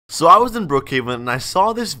So I was in Brookhaven and I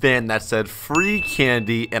saw this van that said free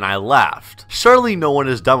candy and I laughed. Surely no one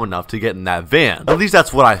is dumb enough to get in that van. At least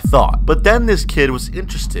that's what I thought. But then this kid was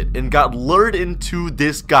interested and got lured into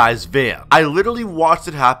this guy's van. I literally watched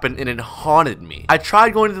it happen and it haunted me. I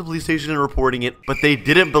tried going to the police station and reporting it, but they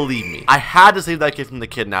didn't believe me. I had to save that kid from the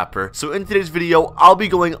kidnapper. So in today's video, I'll be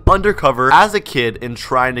going undercover as a kid and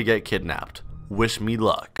trying to get kidnapped. Wish me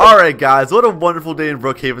luck. Alright guys, what a wonderful day in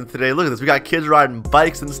Brookhaven today. Look at this, we got kids riding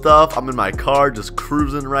bikes and stuff. I'm in my car just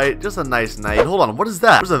cruising, right? Just a nice night. Hold on, what is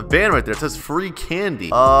that? There's a van right there, it says free candy.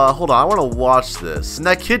 Hold on, I want to watch this. And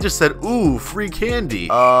that kid just said, ooh, free candy.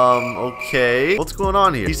 Okay, what's going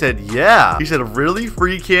on here? He said, yeah. He said, really?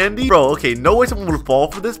 Free candy? Bro, okay, no way someone would fall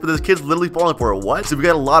for this, but this kid's literally falling for it. What? So we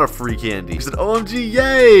got a lot of free candy. He said, OMG,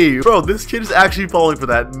 yay. Bro, this kid is actually falling for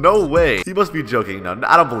that. No way. He must be joking. No,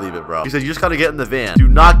 I don't believe it, bro. He said, you just gotta get in the van. Do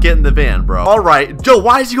not get in the van, bro. All right, Joe,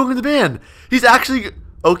 why is he going in the van? He's actually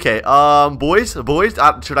okay. Boys,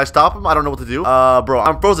 should I stop him? I don't know what to do. Bro,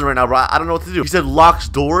 I'm frozen right now, bro. I don't know what to do. He said locks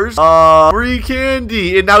doors. Free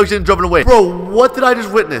candy, and now he's jumping away. Bro, what did I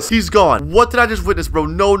just witness? He's gone. What did I just witness, bro?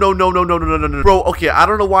 No. Bro, okay, I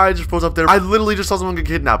don't know why I just froze up there. I literally just saw someone get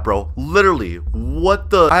kidnapped, bro. Literally.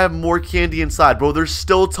 What the? I have more candy inside, bro. They're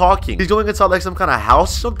still talking. He's going inside like some kind of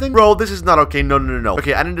house or something. Bro, this is not okay. No.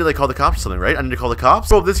 Okay, I need to like call the cops or something, right? I need to call the cops.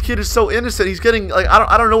 Bro, this kid is so innocent. He's getting like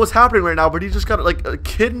I don't know what's happening right now, but he just got like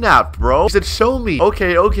kidnapped, bro. He said, show me.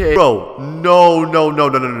 Okay. Bro, no.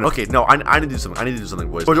 Okay, no, I need to do something. I need to do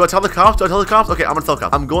something, boys. Bro, do I tell the cops? Do I tell the cops? Okay, I'm gonna tell the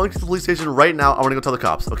cops. I'm going to the police station right now. I'm gonna go tell the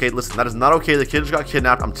cops. Okay, listen, that is not okay. The kid just got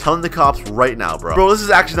kidnapped. I'm telling the cops right now, bro. Bro, this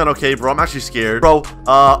is actually not okay, bro. I'm actually scared. Bro,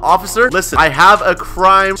 officer, listen, I have a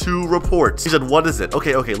crime to report. He said, what is it?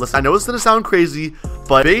 Okay, listen, I know it's gonna sound crazy,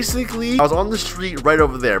 but basically, I was on the street right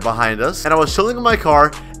over there behind us, and I was chilling in my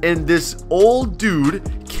car, and this old dude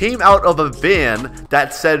came out of a van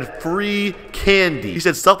that said free candy. He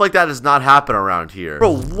said stuff like that does not happen around here.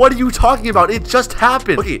 Bro, what are you talking about? It just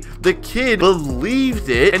happened. Okay, the kid believed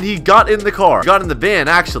it and he got in the car. He got in the van,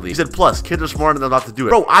 actually. He said, plus, kids are smart enough not to do it.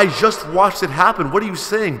 Bro, I just watched it happen. What are you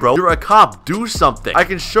saying, bro? You're a cop. Do something. I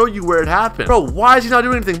can show you where it happened. Bro, why is he not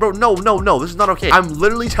doing anything? Bro, no. This is not okay. I'm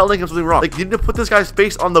literally telling him something wrong. Like, you need to put this guy's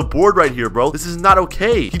face on the board right here, bro. This is not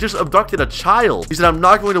okay. He just abducted a child. He said, I'm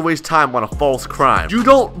not going to waste time on a false crime. You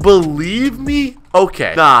don't believe me?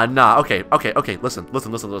 Okay. Nah. Okay. Listen.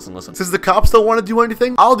 Since the cops don't want to do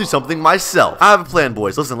anything, I'll do something myself. I have a plan,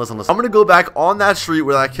 boys. Listen. I'm gonna go back on that street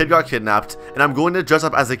where that kid got kidnapped, and I'm going to dress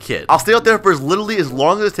up as a kid. I'll stay out there for literally as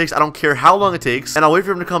long as it takes. I don't care how long it takes, and I'll wait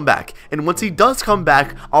for him to come back. And once he does come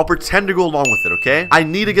back, I'll pretend to go along with it, okay? I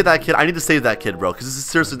need to get that kid. I need to save that kid, bro, because this is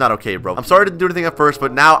seriously not okay, bro. I'm sorry I didn't do anything at first,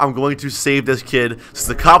 but now I'm going to save this kid. Since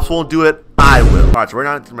the cops won't do it, I will. All right, so right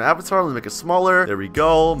now into my avatar. Let me make it smaller. There we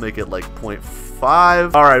go. Make it like 0.5.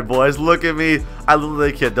 All right, boys, look at me. I love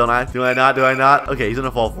the kid, don't I? Do I not? Okay, he's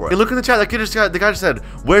gonna fall for it. Hey, look in the chat. That kid the guy just said,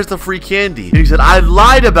 where's the free candy? And he said, I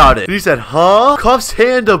lied about it. And he said, huh? Cuffs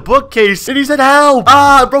hand a bookcase. And he said, help.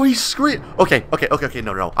 Bro, he screamed. Okay.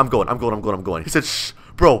 No. I'm going. He said, shh.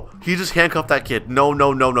 Bro, he just handcuffed that kid. No.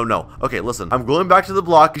 Okay, listen. I'm going back to the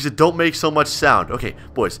block. He said, don't make so much sound. Okay,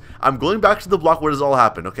 boys. I'm going back to the block where this all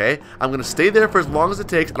happened, okay? I'm going to stay there for as long as it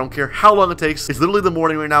takes. I don't care how long it takes. It's literally the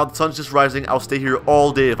morning right now. The sun's just rising. I'll stay here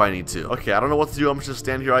all day if I need to. Okay, I don't know what to do. I'm just going to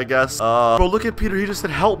stand here, I guess. Bro, look at Peter. He just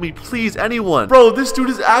said, help me, please, anyone. Bro, this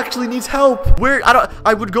dude actually needs help. Where?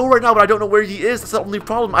 I would go right now, but I don't know where he is. That's the only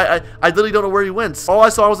problem. I literally don't know where he went. All I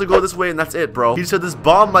saw was to go this way, and that's it, bro. He said this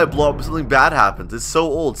bomb might blow up if something bad happens. It's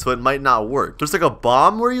so old, so it might not work. There's like a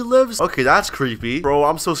bomb where he lives. Okay, that's creepy. Bro,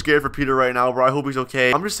 I'm so scared for Peter right now, bro. I hope he's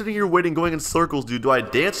okay. I'm just sitting here waiting, going in circles, dude. Do I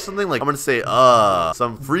dance or something? Like, I'm gonna say,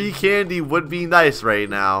 some free candy would be nice right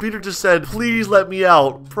now. Peter just said, please let me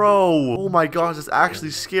out. Bro, oh my gosh, that's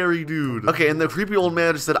actually scary, dude. Okay, and the creepy old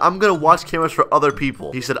man just said, I'm gonna watch cameras for other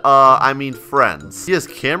people. He said, I mean friends. He has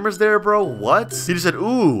cameras there, bro? What? He just said,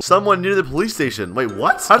 ooh, someone near the police station. Wait,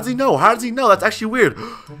 what? How does he know? That's actually weird.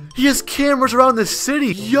 He has cameras around the city.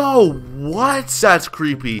 Yo, what? That's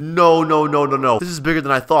creepy. No. This is bigger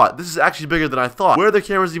than I thought. This is actually bigger than I thought. Where are the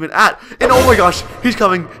cameras even at? And oh my gosh, he's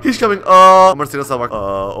coming. I'm gonna say this.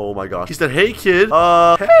 Oh my gosh. He said, hey kid.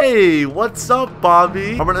 Hey, what's up,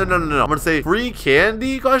 Bobby? No. I'm gonna say free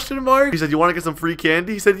candy? Question mark. He said, you want to get some free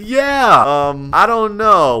candy? He said, yeah. I don't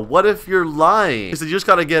know. What if you're lying? He said, you just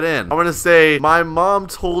gotta get in. I'm gonna say, my mom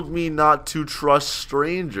told me not to trust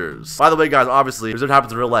strangers. By the way, guys, obviously, if it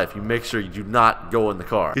happens in real life, you make sure you do not go in the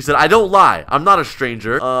car. He said, I don't lie. I'm not a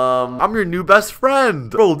stranger. I'm your new best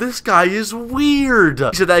friend. Bro, this guy is weird.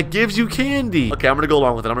 He said, that gives you candy. Okay, I'm gonna go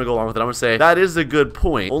along with it. I'm gonna say, that is a good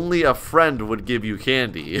point. Only a friend would give you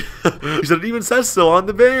candy. He said, it even says so on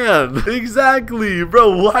the van. Exactly.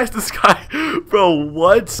 Bro, why is this guy? Bro,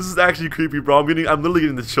 what? This is actually creepy, bro. I'm literally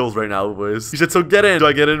getting the chills right now, boys. He said, so get in. Do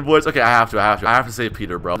I get in, boys? Okay, I have to save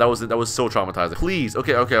Peter, bro. That was so traumatizing. Please.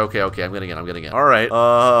 Okay. I'm getting in. All right.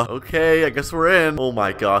 Okay, I guess we're in. Oh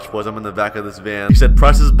my gosh, boys, I'm in the back of this van. He said,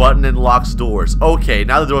 press his button and locks doors. Okay,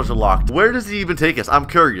 now the doors are locked. Where does he even take us? I'm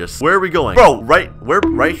curious. Where are we going? Bro,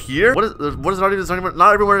 right here? What is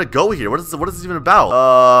not everywhere to go here? What is this even about?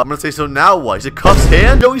 I'm gonna say, so now what? He said, cuffs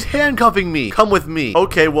hand? Yo, he's handcuffing me. Come with me.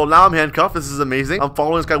 Okay, well, now I'm handcuffed. This is amazing. I'm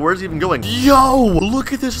following this guy. Where's he even going? Yo,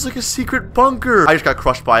 look at this. It's like a secret bunker. I just got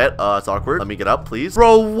crushed by it. It's awkward. Let me get up, please.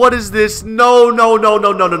 Bro, what is this? No. I don't want to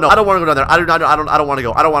go down there. I don't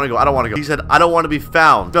want to go. He said, I don't want to be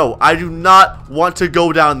found. No, I do not want to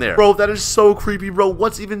go down there. Bro, that is so creepy, bro.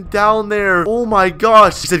 What's even down there? Oh my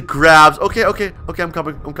gosh. He said, grabs. Okay, I'm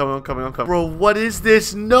coming. Bro, what is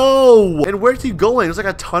this? No. And where's he going? There's like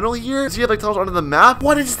a tunnel here? Does he have like tunnels under the map?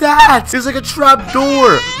 What is that? There's like a trap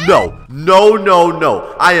door. No.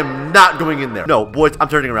 I am not going in there. No, boys, I'm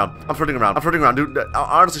turning around, dude.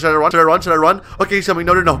 Honestly, should I run? Okay, tell me,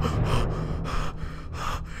 no.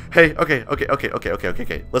 Hey, okay.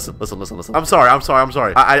 Listen. I'm sorry.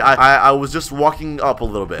 I was just walking up a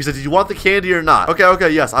little bit. He said, did you want the candy or not? Okay,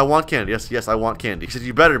 yes, I want candy. Yes, I want candy. He said,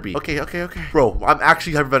 you better be. Okay. Bro, I'm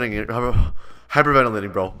actually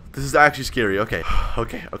hyperventilating, bro. This is actually scary. Okay.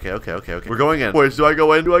 We're going in. Boys, do I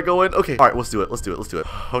go in? Okay. All right, let's do it.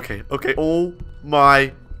 Okay. Oh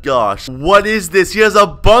my gosh. What is this? He has a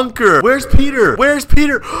bunker. Where's Peter?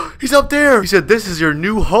 He's up there. He said, this is your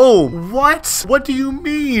new home. What do you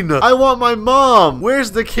mean? I want my mom.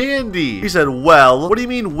 Where's the candy? He said, well, what do you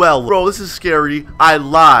mean, well? Bro, this is scary. I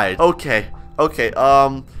lied. Okay.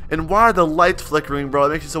 And why are the lights flickering, bro? It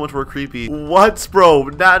makes it so much more creepy. What, bro?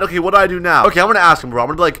 Okay, what do I do now? Okay, I'm gonna ask him, bro. I'm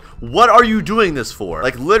gonna be like, what are you doing this for?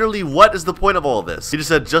 Like, literally, what is the point of all of this? He just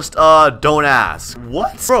said, just, don't ask.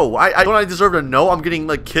 What? Bro, I deserve to know I'm getting,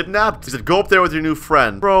 like, kidnapped? He said, go up there with your new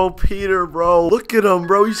friend. Bro, Peter, bro. Look at him,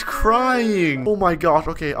 bro. He's crying. Oh my gosh.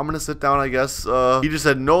 Okay, I'm gonna sit down, I guess. He just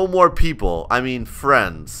said, no more people. I mean,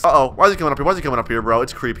 friends. Uh-oh. Why is he coming up here? Bro?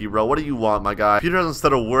 It's creepy, bro. What do you want, my guy? Peter hasn't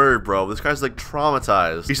said a word, bro. This guy's, like,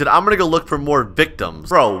 traumatized. He said, I'm gonna go look for more victims.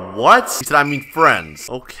 Bro, what? He said, I mean friends.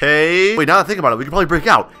 Okay. Wait, now that I think about it, we can probably break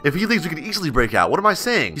out. If he leaves, we can easily break out. What am I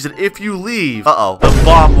saying? He said, if you leave, the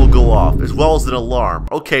bomb will go off, as well as an alarm.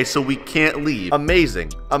 Okay, so we can't leave. Amazing,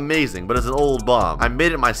 but it's an old bomb. I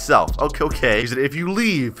made it myself. Okay. He said, if you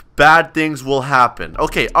leave, bad things will happen.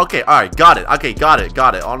 Okay, all right, got it. Okay, got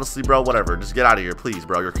it. Honestly, bro, whatever. Just get out of here, please,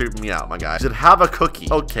 bro. You're creeping me out, my guy. He said, have a cookie.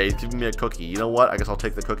 Okay, he's giving me a cookie. You know what? I guess I'll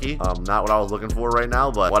take the cookie. Not what I was looking for right now,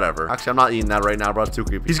 but whatever. Actually, I'm not eating that right now, bro. It's too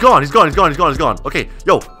creepy. He's gone. Okay,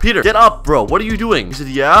 yo, Peter, get up, bro. What are you doing? He said,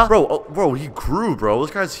 yeah? Bro, he grew, bro.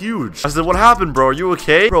 This guy's huge. I said, what happened, bro? Are you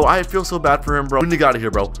okay? Bro, I feel so bad for him, bro. We need to get out of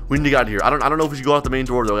here, bro. I don't know if we should go out the main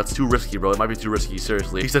door, though. That's too risky, bro. It might be too risky,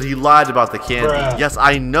 seriously. He said he lied about the candy. Bruh. Yes,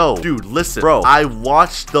 I know. Dude, listen. Bro, I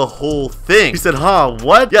watched the whole thing. He said, huh,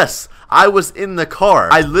 what? Yes. I was in the car.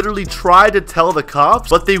 I literally tried to tell the cops,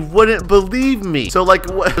 but they wouldn't believe me. So, like,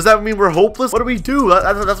 what, does that mean we're hopeless? What do we do?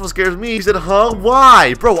 That's what scares me. He said, huh?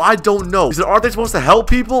 Why? Bro, I don't know. He said, aren't they supposed to help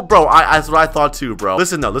people? Bro, that's what I thought too, bro.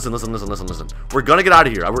 Listen. We're gonna get out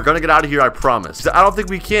of here. I promise. He said, I don't think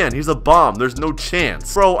we can. He's a bomb. There's no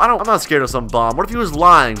chance. Bro, I'm not scared of some bomb. What if he was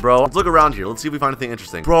lying, bro? Let's look around here. Let's see if we find anything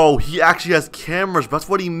interesting. Bro, he actually has cameras. That's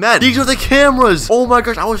what he meant. These are the cameras. Oh my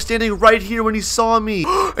gosh, I was standing right here when he saw me.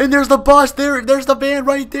 And there's the bus. There's the van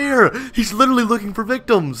right there. He's literally looking for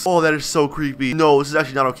victims. Oh, that is so creepy. No, this is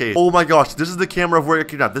actually not okay. Oh my gosh, this is the camera of where you're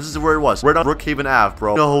kidnapped. This is where it was. We're on Brookhaven Ave,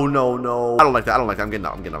 bro. No. I don't like that. I'm getting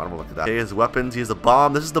out. I don't like that. Okay, his weapons. He has a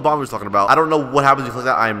bomb. This is the bomb he was talking about. I don't know what happens if you click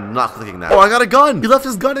that. I am not clicking that. Oh, I got a gun. He left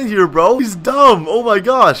his gun in here, bro. He's dumb. Oh my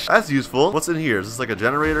gosh. That's useful. What's in here? Is this like a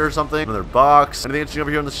generator or something? Another box. Anything interesting over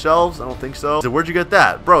here on the shelves? I don't think so. So where'd you get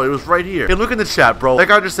that? Bro, it was right here. Hey, look in the chat, bro. That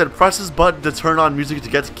guy just said, press his button to turn on music to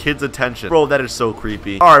get kids' attention. attention. Bro, that is so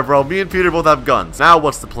creepy. All right, bro. Me and Peter both have guns. Now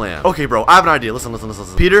what's the plan? Okay, bro. I have an idea. Listen.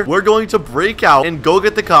 Peter, we're going to break out and go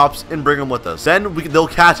get the cops and bring them with us. Then they'll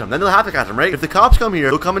catch him. Then they'll have to catch him, right? If the cops come here,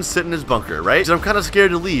 they'll come and sit in his bunker, right? So I'm kind of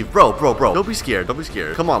scared to leave. Bro. Don't be scared. Don't be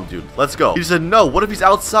scared. Come on, dude. Let's go. He said, no. What if he's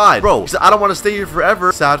outside? Bro, he said, I don't want to stay here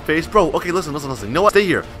forever. Sad face. Bro, okay, listen. You know what? Stay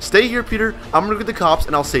here. Stay here, Peter. I'm going to get the cops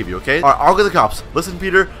and I'll save you, okay? All right, I'll get the cops. Listen,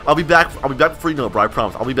 Peter. I'll be back before you know it, bro. I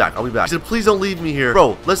promise. I'll be back. He said, please don't leave me here.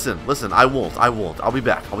 Bro, listen. I won't. I'll be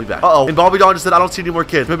back. Uh-oh. And Bobby Dawn just said, I don't see any more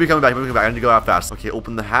kids. Maybe coming back. I need to go out fast. Okay,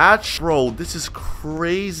 open the hatch. Bro, this is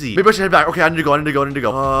crazy. Maybe I should head back. Okay, I need to go. Let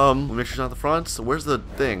me make sure she's not at the front. So where's the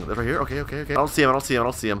thing? Right here? Okay. I don't see him.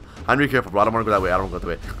 I need to be careful, bro. I don't want to go that way. I don't want to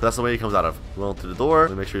go that way. That's the way he comes out of. Going through the door.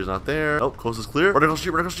 Let me make sure he's not there. Oh, coast is clear. Run across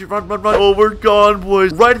the street. Run. Oh, we're gone,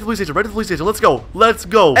 boys. Right at the police station. Let's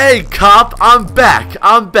go. Hey, cop. I'm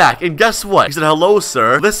back. And guess what? He said, hello,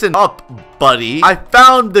 sir. Listen up, buddy. I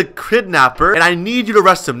found the kidnapper, and I need you to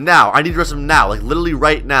arrest him now. Like literally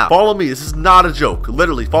right now. Follow me. This is not a joke.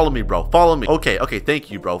 Literally, follow me, bro. Follow me. Okay.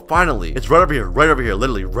 Thank you, bro. Finally. It's right over here.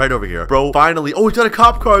 Literally, right over here. Bro, finally. Oh, he's got a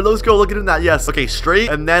cop car. Let's go. Look at that. Yes. Okay, straight,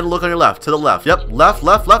 and then look on your left. To the left. Yep. Left.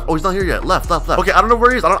 Oh, he's not here yet. Left. Okay, I don't know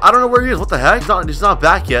where he is. I don't know where he is. What the heck? He's not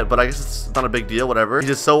back yet, but I guess it's not a big deal. Whatever. He's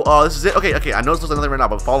just so, this is it. Okay. I know it's looks like nothing right now,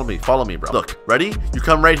 but follow me, bro. Look, ready? You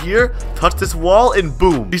come right here, touch this wall, and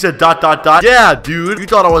boom. He said, ... Yeah, dude. You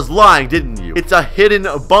thought I was lying, didn't you? It's a hidden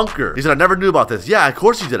bunker. He said, I never knew about this. Yeah, of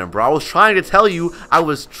course you didn't, bro. I was trying to tell you,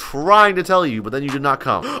 but then you did not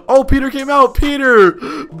come. Oh, Peter came out. Peter!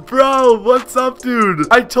 Bro, what's up, dude?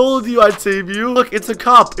 I told you I'd save you. Look, it's a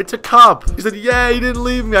cop. He said, yeah, he didn't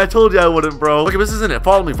leave me. I told you I wouldn't, bro. Okay, but this isn't it.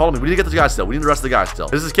 Follow me. We need to get this guy still. We need the rest of the guy still.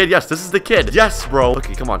 This is the kid. Yes, this is the kid. Yes, bro.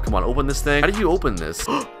 Okay, come on. Open this thing. How do you open this?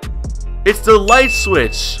 It's the light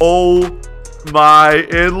switch. Oh my,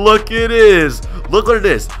 and look it is. Look what it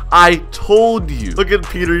is. I told you. Look at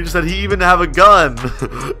Peter. He just said he even have a gun.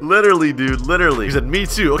 Literally, dude. Literally. He said, me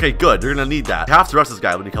too. Okay, good. You're gonna need that. You have to arrest this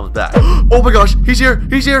guy when he comes back. Oh my gosh. He's here.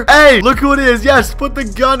 Hey, look who it is. Yes, put the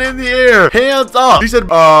gun in the air. Hands up. He said,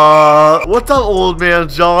 what's up, old man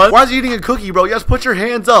John? Why is he eating a cookie, bro? Yes, put your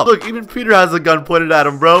hands up. Look, even Peter has a gun pointed at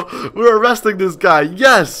him, bro. We're arresting this guy.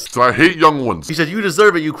 Yes. So I hate young ones. He said, you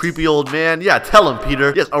deserve it, you creepy old man. Yeah, tell him,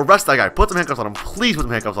 Peter. Yes, arrest that guy. Put some handcuffs on him. Please put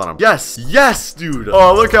some handcuffs on him. Yes, dude.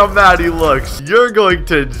 Oh, look how mad he looks. You're going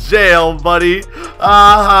to jail, buddy.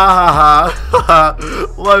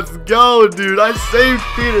 Let's go, dude. I saved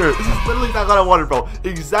Peter. This is literally exactly what I wanted, bro.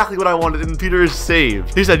 Exactly what I wanted, and Peter is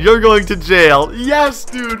saved. He said, you're going to jail. Yes,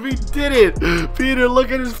 dude. We did it. Peter,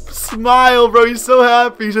 look at his smile, bro. He's so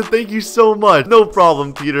happy. He said, thank you so much. No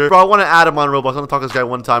problem, Peter. Bro, I want to add him on Roblox. I want to talk to this guy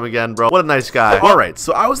one time again, bro. What a nice guy. All right,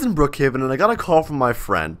 so I was in Brookhaven, and I got a call from my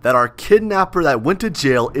friend that our kidnapper that went to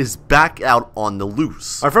jail is back out on the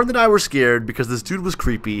loose. My friend and I were scared because this dude was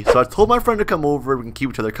creepy, so I told my friend to come over and we can keep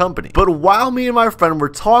each other company. But while me and my friend were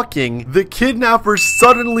talking, the kidnapper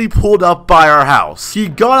suddenly pulled up by our house. He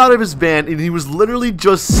got out of his van and he was literally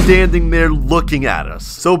just standing there looking at us.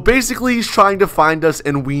 So basically he's trying to find us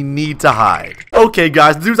and we need to hide. Okay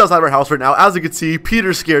guys, the dude's outside our house right now. As you can see,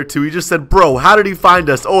 Peter's scared too. He just said, bro, how did he find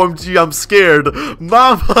us? OMG, I'm scared.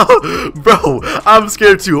 Mama, bro, I'm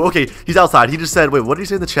scared too. Okay, he's outside. He just said, wait, what did he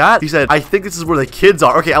say in the chat? He said, I think this is where the kids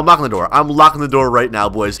are. Okay, I'm locking the door. I'm locking the door right now,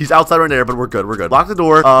 boys. He's outside right there, but we're good. Lock the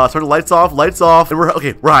door. Turn the lights off. And we're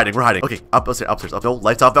hiding. Okay, upstairs. No,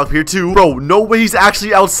 lights off up here too. Bro, no way he's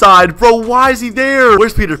actually outside. Bro, why is he there?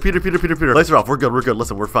 Where's Peter? Lights are off. We're good.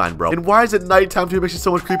 Listen, we're fine, bro. And why is it nighttime too? It makes it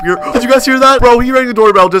so much creepier. Did you guys hear that? Bro, he rang the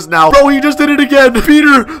doorbell just now. Bro, he just did it again.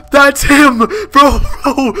 Peter, that's him. Bro,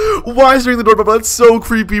 why is he ringing the doorbell? That's so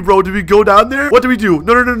creepy, bro. Did we go down there? What do we do?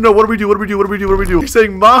 No. What do we do? He's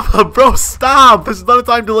saying, Mama, bro, stop. This is not a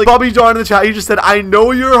time to like Bobby John in the chat. He just said, I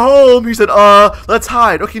know you're home. He said, let's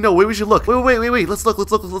hide. Okay, no, wait, we should look. Wait. Let's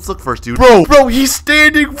look first, dude. Bro, he's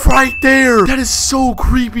standing right there. That is so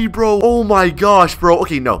creepy, bro. Oh my gosh, bro.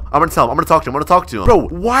 Okay, no. I'm gonna tell him. I'm gonna talk to him. Bro,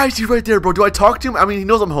 why is he right there, bro? Do I talk to him? I mean, he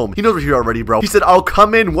knows I'm home. He knows we're here already, bro. He said, I'll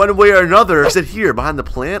come in one way or another. He said, here, behind the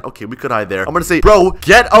plant. Okay, we could hide there. I'm gonna say, bro,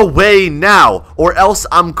 get away now, or else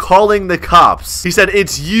I'm calling the cops. He said,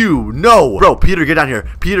 it's you. No. Bro, Peter, get down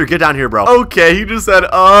here, bro. Okay, he just said,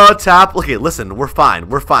 tap. Okay, listen, we're fine.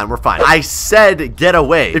 I said get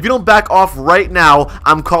away. If you don't back off right now,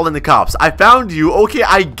 I'm calling the cops. I found you. Okay,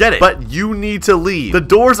 I get it. But you need to leave. The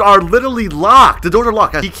doors are literally locked.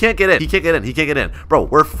 He can't get in. Bro,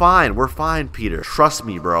 we're fine, Peter. Trust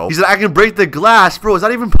me, bro. He said, I can break the glass. Bro, is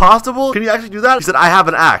that even possible? Can you actually do that? He said, I have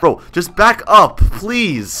an axe. Bro, just back up,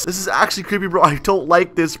 please. This is actually creepy, bro. I don't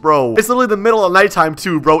like this, bro. It's literally the middle of nighttime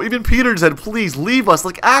too, bro. Even Peter Peter said, please leave us.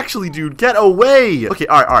 Like, actually, dude, get away. Okay,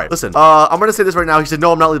 all right. Listen, I'm gonna say this right now. He said,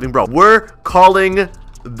 no, I'm not leaving, bro. We're calling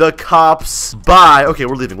the cops. Bye. Okay,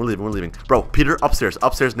 we're leaving. Bro, Peter, upstairs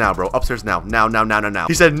now, bro. Upstairs now. Now.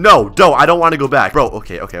 He said, no, I don't want to go back. Bro,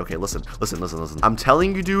 okay. Listen. I'm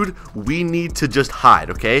telling you, dude, we need to just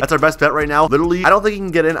hide, okay? That's our best bet right now. Literally, I don't think he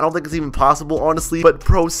can get in. I don't think it's even possible, honestly. But,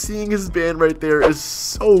 bro, seeing his van right there is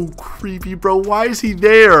so creepy, bro. Why is he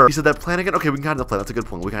there? He said that plan again. Okay, we can hide the plan. That's a good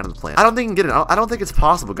point. We can hide the plan. I don't think he can get in. I don't think it's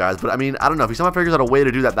possible, guys. But, I mean, I don't know. If he somehow figures out a way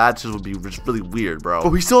to do that, that just would be just really weird, bro.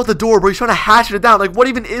 Oh, he's still at the door, bro. He's trying to hatchet it down. Like, what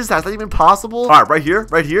even is that? Is that even possible? All right, right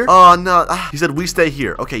here. Oh, no. He said we stay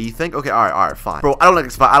here. Okay, you think? Okay, all right, fine. Bro, I don't like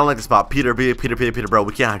the spot. Peter, bro,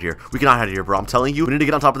 we can't hide here. We cannot hide here, bro. I'm telling you, we need to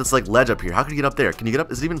get on top of this, like, ledge up here. How can you get up there? Can you get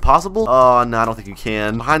up? Is it even possible? Oh, no, I don't think you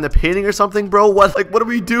can. Behind the painting or something, bro? What? Like, what do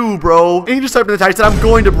we do, bro? And he just typed in the text and I'm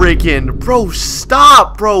going to break in. Bro,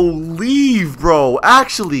 stop, bro. Leave, bro.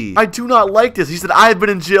 Actually, I do not like this. He said I have been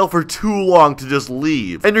in jail for too long to just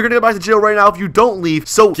leave. And you're gonna go back to jail right now if you don't leave.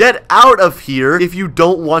 So get out of here if you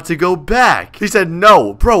don't want to go back. He said,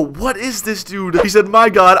 no. Bro, what is this, dude? He said, my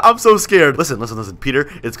God, I'm so scared. Listen,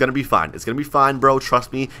 Peter, it's gonna be fine. It's gonna be fine, bro.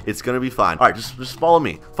 Trust me, it's gonna be fine. All right, just follow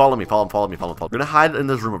me. Follow me. We're gonna hide in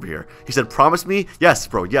this room over here. He said, promise me? Yes,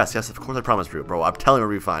 bro. Yes, of course I promise you, bro. I'm telling you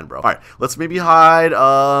we'll be fine, bro. All right, let's maybe hide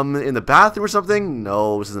in the bathroom or something.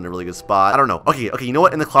 No, this isn't a really good spot. I don't know. Okay, you know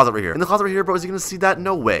what? In the closet right here. In the closet right here, bro. Is he gonna see that?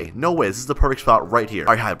 No way. This is the perfect spot right here.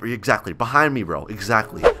 All right, hide. Exactly. Behind me, bro.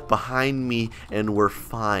 Exactly. Behind me, and we're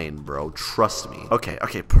fine, bro. Trust me. Okay,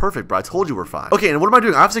 perfect, bro. I told you we're fine. Okay, and what am I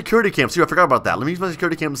doing? I have security cams too. I forgot about that. Let me use my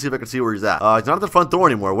security cam to see if I can see where he's at. He's not at the front door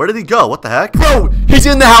anymore. Where did he go? What the heck? Bro, he's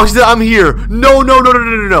in the house. He said, I'm here. No.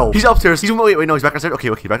 He's upstairs. Wait, no, he's back downstairs.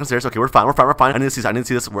 Okay, back downstairs. Okay, we're fine. I didn't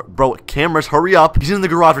see this. Bro, cameras, hurry up. He's in the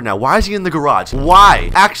garage right now. Why is he in the garage? Why?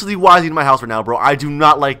 Actually, why is he in my house right now, bro? I do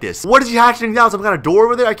not like this. What is he hatching down? Some kind of door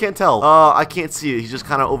over there? I can't tell. I can't see it. He's just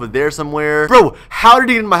kind of over there somewhere. Bro, how did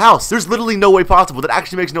he get in my house? There's literally no way possible. That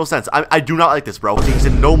actually makes no sense. I do not like this, bro. Okay, he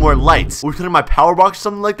said no more lights. We're in my power box or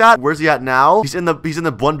something like that. Where's he at now? He's in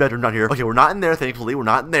the one bedroom down here. Okay, we're not in there, thankfully. We're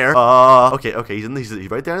not in there. Okay, he's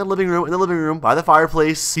right there in the living room, by the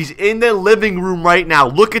fireplace. He's in the living room right now.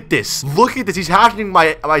 Look at this. He's hatching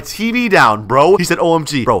my TV down, bro. He said,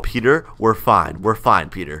 OMG. Bro, Peter, we're fine,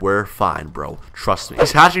 Peter. We're fine, bro. Trust me.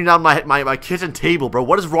 He's hatching down my kitchen table, bro.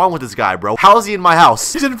 What is wrong with this guy, bro? How is he in my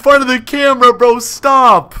house? He's in front of the camera, bro.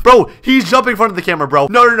 Stop. Bro, he's jumping in front of the camera, bro.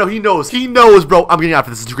 No. He knows, bro. I'm getting out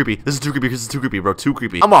of this. This is too creepy, bro. Too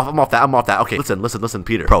creepy. I'm off that. Okay, listen,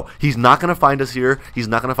 Peter. Bro, he's not gonna find us here.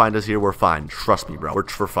 We're fine. Trust me, bro. We're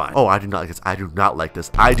fine. Oh, I do not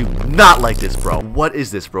like this, bro. What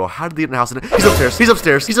is this, bro? How did he get in the house? He's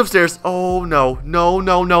upstairs. Oh, no.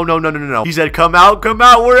 He said, come out,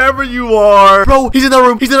 wherever you are. Bro, he's in the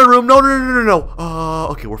room. No.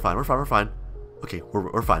 Okay, we're fine. Okay,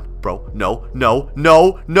 we're fine, bro. No.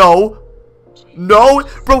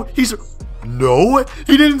 Bro, no,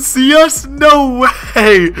 he didn't see us. No way.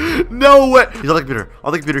 He's on the computer.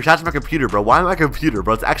 He's attaching my computer, bro. Why my computer,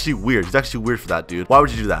 bro? It's actually weird. He's actually weird for that, dude. Why would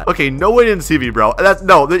you do that? Okay, no way didn't see me, bro.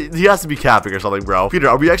 He has to be capping or something, bro. Peter,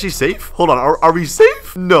 are we actually safe? Hold on. Are we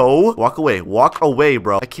safe? No. Walk away,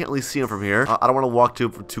 bro. I can't really see him from here. I don't want to walk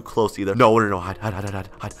too close either. No. Hide.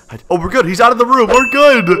 Oh, we're good. He's out of the room. We're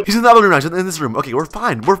good. He's in the other room now. He's in this room. Okay, we're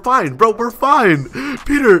fine, bro. We're fine.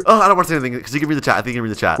 Peter. I don't want to say anything because he can read the chat. I think he can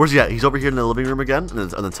read the chat. Where's he at? He's over here in the living room again, in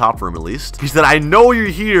the top room at least. He said, I know you're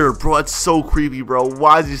here, bro. That's so creepy, bro.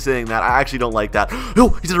 Why is he saying that? I actually don't like that. No,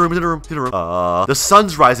 he's in a room. The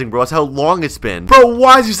sun's rising, bro. That's how long it's been. Bro,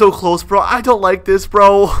 why is he so close, bro? I don't like this,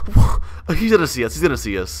 bro. He's gonna see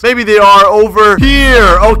us. Maybe they are over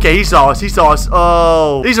here. Okay, he saw us.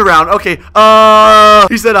 Oh, he's around. Okay.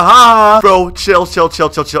 He said, aha. Bro, chill.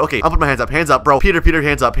 Okay, I'll put my hands up, bro. Peter,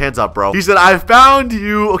 hands up, bro. He said, I found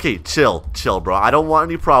you. Okay, chill, bro. I don't want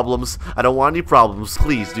any problems.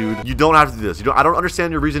 Please, dude. You don't have to do this. I don't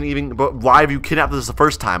understand your reason even, but why have you kidnapped us the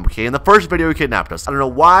first time, okay? In the first video, you kidnapped us. I don't know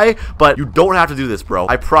why, but you don't have to do this, bro.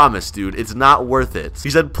 I promise, dude. It's not worth it. He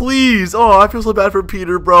said, please. Oh, I feel so bad for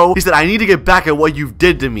Peter, bro. He said, I need to get back at what you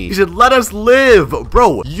did to me. He said, let us live.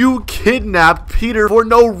 Bro, you kidnapped Peter for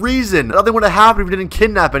no reason. Nothing would have happened if you didn't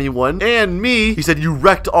kidnap anyone. And me. He said, you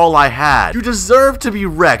wrecked all I had. You deserve to be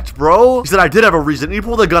wrecked, bro. He said, I did have a reason. And he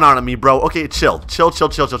pulled a gun on me, bro. Okay, chill,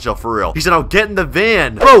 for real. He said, I'll get in the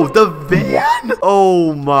van. Bro, the van?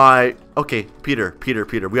 Oh my okay, Peter,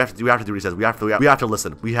 we have to do what he says. We have to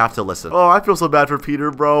listen. We have to listen. Oh, I feel so bad for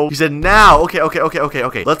Peter, bro. He said now. Okay.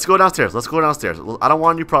 Let's go downstairs. I don't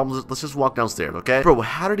want any problems. Let's just walk downstairs, okay? Bro,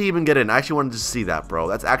 how did he even get in? I actually wanted to see that, bro.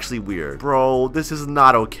 That's actually weird. Bro, this is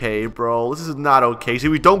not okay, bro. This is not okay. See,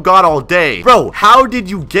 we don't got all day. Bro, how did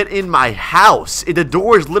you get in my house? The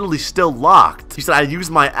door is literally still locked. He said I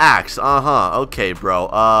used my axe. Okay, bro.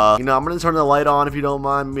 You know, I'm gonna turn the light on if you don't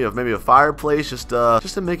mind. Maybe a fireplace, just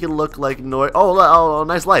to make it look like noise. Oh,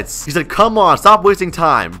 nice lights. He said, come on, stop wasting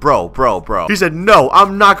time, bro. He said, no,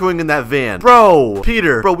 I'm not going in that van, bro.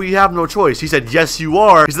 Peter, bro, we have no choice. He said, yes, you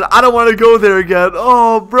are. He said, I don't want to go there again.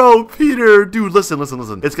 Oh, bro, Peter, dude, listen.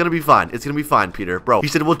 It's gonna be fine. It's gonna be fine, Peter, bro. He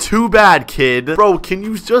said, well, too bad, kid. Bro, can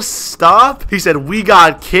you just stop? He said, we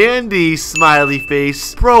got candy, smiley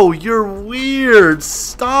face. Bro, you're weird.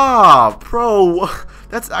 Stop, bro.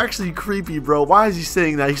 That's actually creepy, bro. Why is he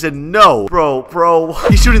saying that? He said, no, bro.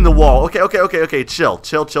 He's shooting the wall. Okay. Chill.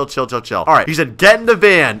 All right. He said, get in the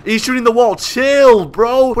van. He's shooting the wall. Chill,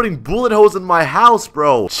 bro. Putting bullet holes in my house,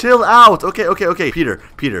 bro. Chill out. Okay.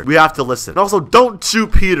 Peter, we have to listen. And also, don't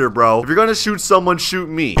shoot Peter, bro. If you're gonna shoot someone, shoot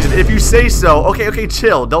me. He said, if you say so. Okay,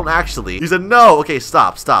 chill. Don't actually. He said, no. Okay,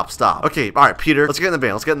 stop. Okay, all right, Peter. Let's get in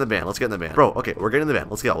the van. Bro, okay, we're getting in the van.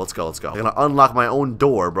 Let's go. I'm gonna unlock my own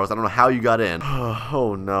door, bro. So I don't know how you got in.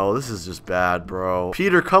 Oh no, this is just bad, bro.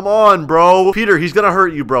 Peter, come on, bro. Peter, he's gonna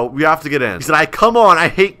hurt you, bro. We have to get in. He said, come on, I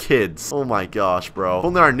hate kids. Oh my gosh, bro. If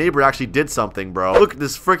only our neighbor actually did something, bro. Look at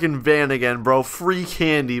this freaking van again, bro. Free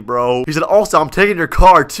candy, bro. He said, also, I'm taking your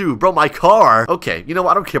car too. Bro, my car? Okay, you know what?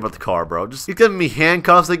 I don't care about the car, bro. He's giving me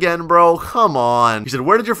handcuffs again, bro. Come on. He said,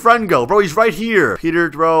 where did your friend go? Bro, he's right here. Peter,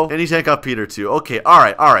 bro. And he's handcuffed Peter too. Okay, all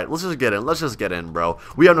right. Let's just get in, bro.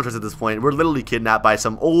 We have no choice at this point. We're literally kidnapped by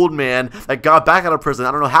some old man that got back out of prison.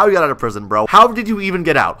 I don't know how he got out of prison, bro. How did you even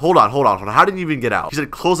get out? Hold on. How did you even get out? He said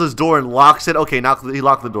close his door and locks it. Okay, now he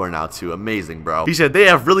locked the door now too. Amazing, bro. He said they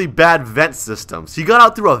have really bad vent systems. He got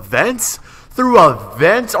out through a vent? Through a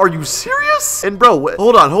vent? Are you serious? And bro,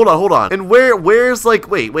 hold on. And where's like,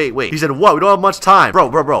 wait. He said, what? We don't have much time.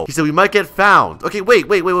 Bro. He said, we might get found. Okay, wait.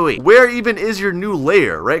 Where even is your new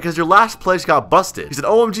lair, right? Because your last place got busted. He said,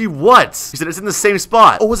 OMG, what? He said, it's in the same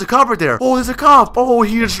spot. Oh, there's a cop right there. Oh, there's a cop. Oh,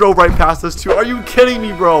 he just drove right past us too. Are you kidding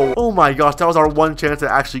me, bro? Oh my gosh, that was our one chance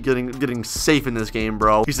at actually getting safe in this game,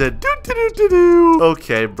 bro. He said, do.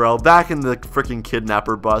 Okay, bro, back in the freaking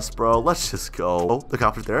kidnapper bus, bro. Let's just go. Oh, the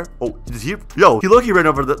cop is there. Oh, is he? Yo, he ran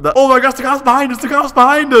over the oh my gosh, the cop's behind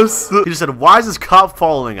us. He just said, why is this cop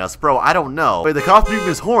following us? Bro, I don't know. Wait, the cop's beeping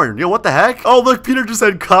his horn. Yo, what the heck? Oh, look, Peter just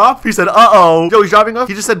said cop. He said, uh-oh. Yo, he's driving up.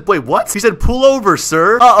 He just said, wait, what? He said, pull over,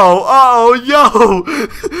 sir.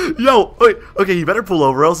 Yo, wait. Okay, you better pull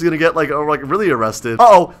over, else he's gonna get like really arrested.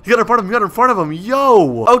 He got in front of him.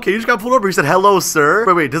 Yo. Okay, he just got pulled over. He said, hello,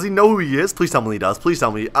 sir. Wait, does he know who he is? Please tell me he does. Please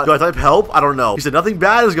tell me. Do I type help? I don't know. He said, nothing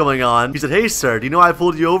bad is going on. He said, hey, sir, do you know I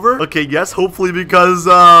pulled you over? Okay, yes, hopefully because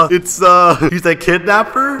he's a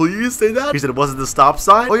kidnapper. Please say that. He said, was it the stop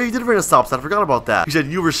sign? Oh yeah, he did bring a stop sign. I forgot about that. He said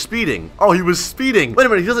you were speeding. Oh, he was speeding. Wait a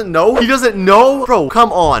minute, he doesn't know? Bro,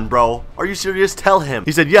 come on, bro. Are you serious? Tell him.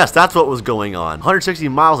 He said, yes, that's what was going on. 160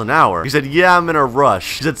 miles an hour. He said, yeah, I'm in a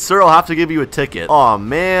rush. He said, sir, I'll have to give you a ticket. Oh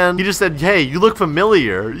man. He just said, hey, you look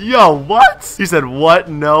familiar. Yo, what? He said, what?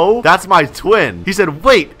 No, that's my twin. He said,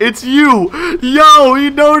 wait, it's you. Yo, he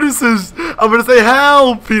notices. I'm gonna say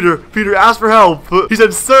help. Peter, ask for help. He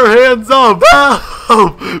said, sir, hands up.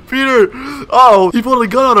 Help. Peter. Oh, he pulled a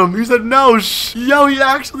gun on him. He said, no. Yo, he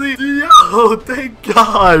actually. Yo, thank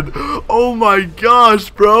God. Oh my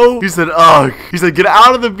gosh, bro. He said, ugh. He said, get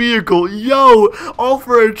out of the vehicle. Yo, all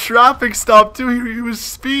for a traffic stop too. He was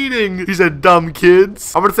speeding. He said, dumb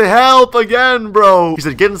kids. I'm gonna say help again, bro. He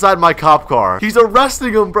said, get inside my cop car. He's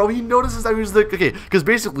arresting him, bro. He notices that he was like, okay, because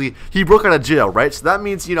basically he broke out of jail, right? So that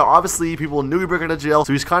means, you know, obviously people knew he broke out of jail,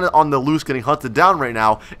 so he's kind of on the loose getting hunted down right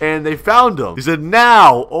now, and they found him. He said, now.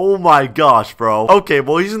 Oh my gosh, bro. Okay,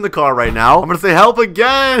 well, he's in the car right now. I'm gonna say help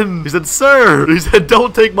again. He said, sir. He said,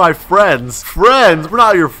 don't take my friends. Friends? We're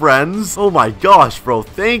not your friends. Oh my gosh, bro.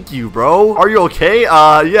 Thank you, bro. Are you okay?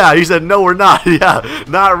 Yeah. He said, no, we're not. Yeah,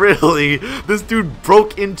 not really. This dude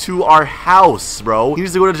broke into our house, bro. He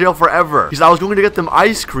needs to go to jail forever. He said, I was going to get them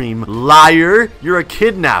ice cream. Liar. You're a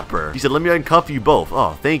kidnapper. He said, let me uncuff you both.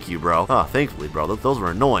 Oh, thank you, bro. Oh, thankfully, bro. Those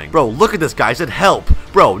were annoying. Bro, look at this guy. He said, help.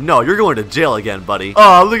 Bro, no, you're going to jail again, buddy.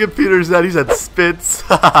 Oh, look at Peter's head. said? He said spits.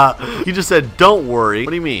 He just said, don't worry.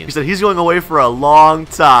 What do you mean? He said he's going away for a long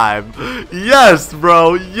time. Yes,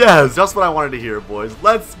 bro. Yes. Just what I wanted to hear, boys.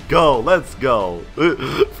 Let's go. Let's go.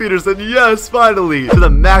 Peter said, yes, finally. To the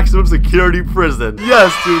maximum security prison.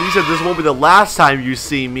 Yes, dude. He said this won't be the last time you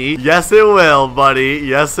see me. Yes, it will, buddy.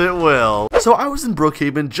 Yes, it will. So I was in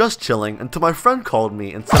Brookhaven just chilling until my friend called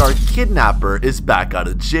me and said our kidnapper is back out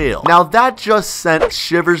of jail. Now that just sent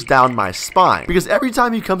shivers down my spine because every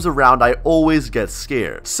time he comes around I always get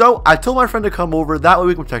scared. So I told my friend to come over, that way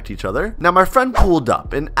we can protect each other. Now my friend pulled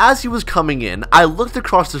up and as he was coming in I looked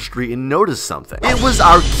across the street and noticed something. It was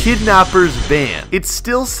our kidnapper's van. It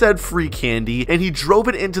still said free candy and he drove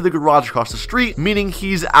it into the garage across the street, meaning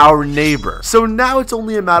he's our neighbor. So now it's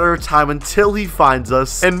only a matter of time until he finds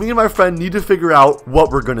us and me and my friend need to figure out what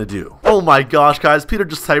we're gonna do. Oh my gosh, guys, Peter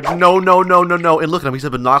just typed no, no, no, no, no, and look at him, he's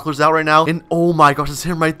got binoculars out right now, and oh my gosh, it's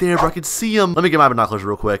him right there, bro. I can see him. Let me get my binoculars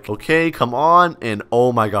real quick. Okay, come on, and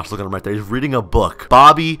oh my gosh, look at him right there. He's reading a book.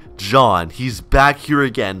 Bobby John, he's back here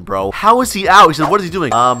again, bro. How is he out? He said, what is he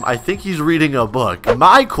doing? I think he's reading a book.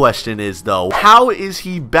 My question is, though, how is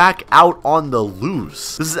he back out on the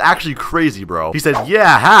loose? This is actually crazy, bro. He said,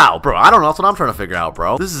 yeah, how? Bro, I don't know. That's what I'm trying to figure out,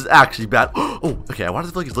 bro. This is actually bad. Oh, okay, why does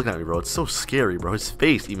it feel like he's looking at me, bro? It's so scary, bro. His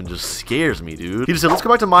face even just scares me, dude. He just said, let's go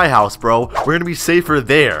back to my house, bro. We're gonna be safer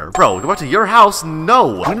there. Bro, go back to your house?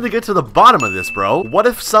 No. We need to get to the bottom of this, bro. What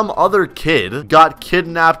if some other kid got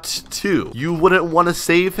kidnapped too? You wouldn't want to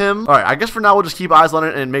save him? All right, I guess for now we'll just keep eyes on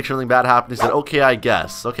it and make sure nothing bad happens. He said, okay, I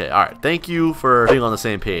guess. Okay, all right. Thank you for being on the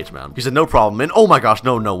same page, man. He said, no problem. And oh my gosh,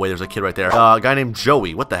 no, no way. There's a kid right there. A guy named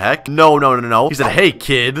Joey. What the heck? No, no, no, no. He said, hey,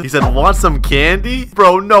 kid. He said, want some candy?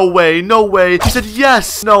 Bro, no way, no way. He said,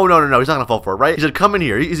 yes. No, no, no, no. He's not gonna fall for it, right? He said, come in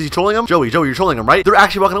here. Is he trolling him? Joey, you're trolling him, right? They're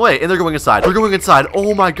actually walking away and they're going inside. They're going inside.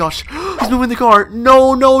 Oh my gosh. He's moving the car.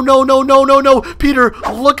 No, no, no, no, no, no, no. Peter,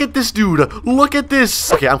 look at this dude. Look at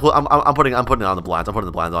this. Okay, I'm putting it on the blinds. I'm putting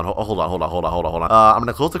the blinds on. Hold on. I'm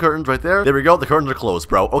gonna close the curtains right there. There we go. The curtains are closed,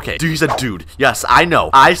 bro. Okay. Dude, he said, dude. Yes, I know.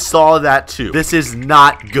 I saw that too. This is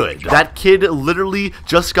not good. That kid literally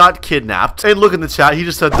just got kidnapped. And look in the chat. He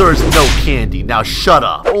just said, there is no candy. Now shut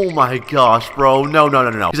up. Oh my gosh, bro. No, no, no,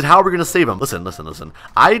 no, no. He said, how are we gonna save him? Listen, listen, listen.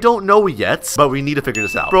 I don't know yet, but we need to figure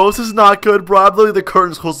this out. Bro, this is not good, bro. I'm literally the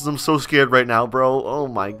curtains closed. I'm so scared right now, bro. Oh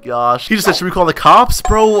my gosh. He just said, should we call the cops?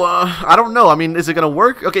 Bro, I don't know. I mean, is it gonna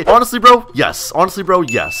work? Okay, honestly, bro, yes. Honestly, bro,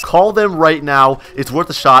 yes. Call them right now. It's worth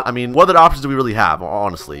a shot. I mean, what other options do we really have,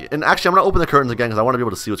 honestly? And actually, I'm gonna open the curtains again because I want to be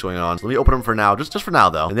able to see what's going on. So let me open them for now. Just for now,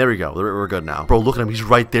 though. And there we go. We're good now. Bro, look at him. He's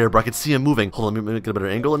right there, bro. I can see him moving. Hold on, let me get a better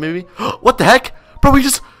angle, maybe. What the heck? Bro, he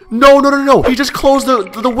just... No, no, no, no. He just closed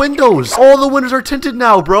the windows. All the windows are tinted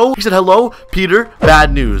now, bro. He said, hello, Peter.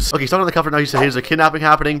 Bad news. Okay, he's talking to the cop right now. He said, hey, there's a kidnapping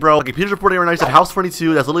happening, bro. Okay, Peter's reporting right now. He said, house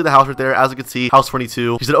 22. That's literally the house right there. As you can see, house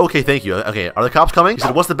 22. He said, okay, thank you. Okay, are the cops coming? He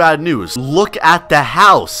said, what's the bad news? Look at the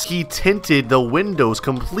house. He tinted the windows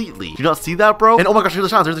completely. Do you not see that, bro? And oh my gosh, here's the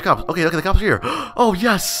sounds. There's the cops. Okay, the cops are here. Oh,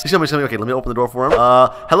 yes. He's coming. Okay, let me open the door for him.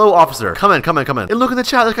 Hello, officer. Come in. And look in the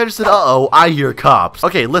chat. This guy just said, uh-oh, I hear cops.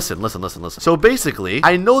 Okay, listen. So basically,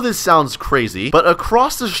 I know this sounds crazy, but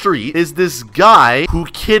across the street is this guy who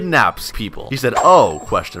kidnaps people. He said, oh,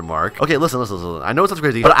 question mark. Okay, listen. I know it sounds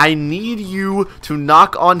crazy, but I need you to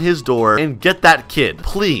knock on his door and get that kid,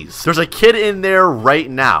 please. There's a kid in there right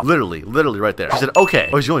now. Literally right there. He said, okay.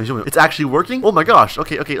 Oh, he's going. It's actually working? Oh my gosh.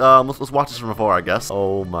 Okay. Let's watch this from afar, I guess.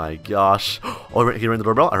 Oh my gosh. Oh, he rang the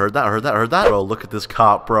doorbell. I heard that. Bro, look at this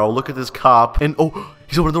cop, bro. Look at this cop. And oh,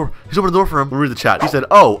 he's opening the door. He's opening the door for him. Let me read the chat. He said,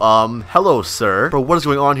 oh, hello, sir. Bro, what is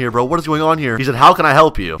going on here, bro? What is going on here? He said, how can I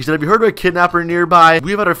help you? He said, have you heard of a kidnapper nearby?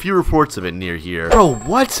 We've had a few reports of it near here. Bro,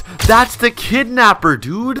 what? That's the kidnapper,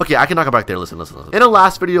 dude. Okay, I can knock him back there. Listen. In the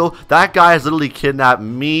last video, that guy has literally kidnapped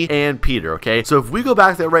me and Peter, okay? So if we go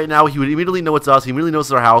back there right now, he would immediately know it's us. He immediately knows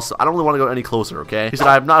it's our house. I don't really want to go any closer, okay? He said,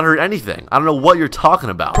 I have not heard anything. I don't know what you're talking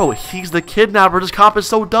about. Bro, he's the kidnapper. This cop is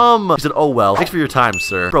so dumb. He said, oh, well, thanks for your time,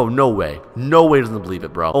 sir. Bro, no way. No way doesn't believe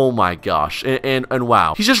it, bro. Oh my gosh. And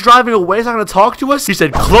wow. He's just driving away. He's not going to talk to us? He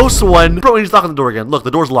said, close one. Bro, and he's knocking the door again. Look,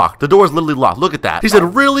 the door's locked. The door is literally locked. Look at that. He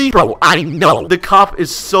said, really? Bro, I know. The cop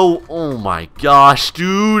is so... Oh my gosh,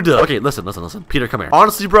 dude. Okay, listen. Peter, come here.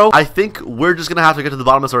 Honestly, bro, I think we're just going to have to get to the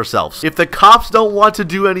bottom of this ourselves. If the cops don't want to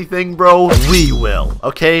do anything, bro, we will.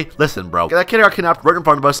 Okay? Listen, bro. That kid got kidnapped right in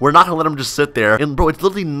front of us. We're not going to let him just sit there. And, bro, it's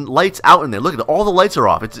literally lights out in there. Look at it. All the lights are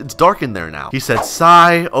off. It's dark in there now. He said,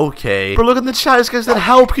 sigh. Okay. Bro, look at the chat. This guy's said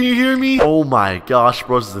help. Can you hear me? Oh my gosh,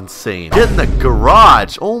 bro, this is insane. Get in the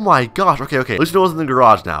garage. Oh my gosh. Okay. At least you know what's in the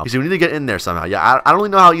garage now. You see, we need to get in there somehow. Yeah, I don't really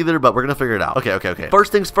know how either, but we're gonna figure it out. Okay.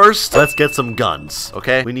 First things first, let's get some guns.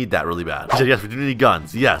 Okay, we need that really bad. He said yes, we do need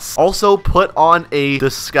guns. Yes. Also, put on a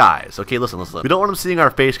disguise. Okay, listen. We don't want him seeing our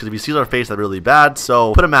face because if he sees our face, that's really bad.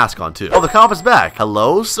 So put a mask on too. Oh, the cop is back.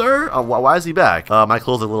 Hello, sir. Why is he back? My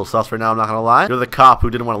clothes are a little sus right now. I'm not gonna lie. You're the cop who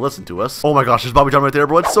didn't want to listen to us. Oh my gosh, there's Bobby John right there,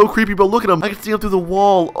 bro. It's so creepy, bro. Look at him. I can see him through the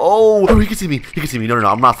wall. Oh, he can see me. No.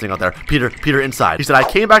 I'm not sitting out there. Peter, inside. He said, I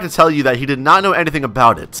came back to tell you that he did not know anything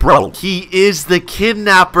about it. Bro, he is the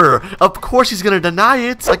kidnapper. Of course he's gonna deny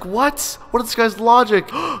it. Like, what? What is this guy's logic?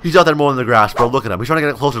 He's out there mowing the grass, bro. Look at him. He's trying to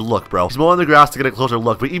get a closer look, bro. He's mowing the grass to get a closer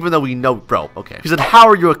look. But even though we know, bro, okay. He said, how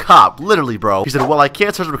are you a cop? Literally, bro. He said, well, I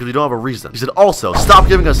can't search him because we don't have a reason. He said, also, stop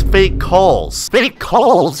giving us fake calls. Fake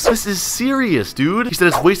calls? This is serious, dude. He said,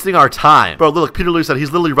 it's wasting our time. Bro, look, Peter literally said,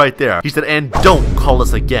 he's literally right there. He said, and don't call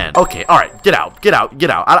us again. Okay, all right. Get out.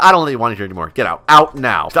 I don't really want to hear anymore. Get out. Out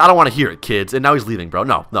now. I don't want to hear it, kids. And now he's leaving, bro.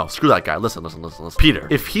 No. Screw that guy. Listen. Peter,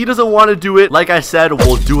 if he doesn't want to do it, like I said,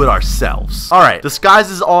 we'll do it ourselves. All right.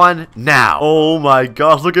 Disguise is on now. Oh my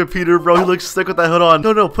gosh. Look at Peter, bro. He looks sick with that hood on.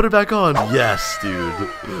 No. Put it back on. Yes, dude.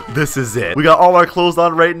 This is it. We got all our clothes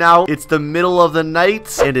on right now. It's the middle of the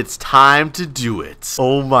night, and it's time to do it.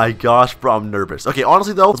 Oh my gosh, bro. I'm nervous. Okay,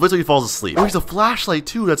 honestly, though, let's wait till he falls asleep. Oh, he's a flashlight,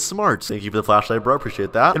 too. That's smart. Thank you for the flashlight, bro.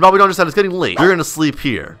 Appreciate that. And Bobby John just said it's getting late. You're gonna sleep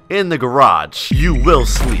here in the garage. You will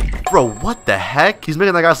sleep. Bro, what the heck? He's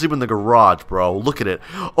making that guy sleep in the garage, bro. Look at it.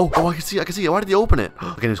 Oh, I can see it. Why did he open it?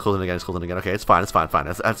 Okay, he's closing again. Okay, it's fine.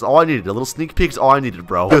 That's all I needed. A little sneak peek's all I needed,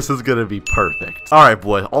 bro. This is gonna be perfect. All right,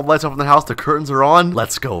 boy. All the lights off in the house. The curtains are on.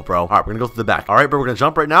 Let's go, bro. All right, we're gonna go through the back. All right, bro. We're gonna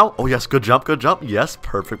jump right now. Oh, yes. Good jump. Yes,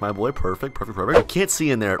 perfect, my boy. Perfect. You can't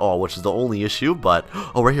see in there at all, which is the only issue, but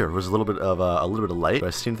oh, right here. There's a little bit of light. Do I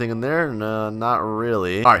see anything in there? No, not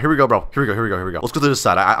really. All right, here we go, bro. Here we go. Let's go to this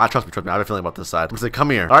side. I trust me. I have a feeling about this side. I'm gonna say, come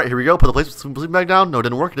here. All right, here we go. Put the sleeping bag down. No, it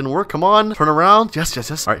didn't work. Come on. Turn around. Yes.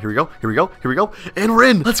 All right, here we go. And we're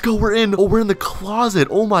in. Let's go. We're in. Oh, we're in the closet.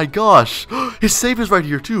 Oh my gosh. His safe is right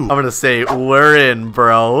here too. I'm gonna say, we're in,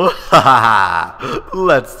 bro.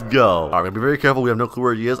 Let's go. All right, we're gonna be very careful. We have no clue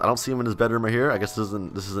where he is. I don't see him in his bedroom right here. I guess this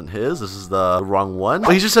isn't his. This is the wrong one.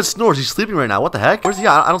 But he just said snores. He's sleeping right now. What the heck? Where's he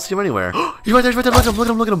at? I don't see him anywhere. He's right there. Look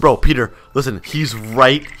at him, bro. Peter, listen. He's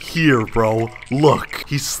right here, bro. Look.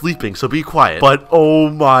 He's sleeping, so be quiet. But oh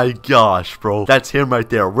my gosh, bro. That's him right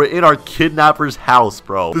there. We're in our kidnapper's house,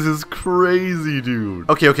 bro. This is crazy, dude.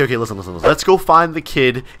 Okay. Listen. Let's go find the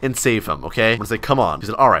kid and save him, okay? I'm gonna say, come on. He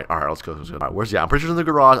said, all right, let's go. All right, where's he at? I'm pretty sure he's in the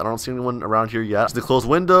garage. I don't see anyone around here yet. The closed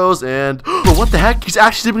windows and bro, what the heck? He's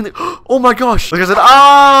actually sleeping in the oh my gosh. Like I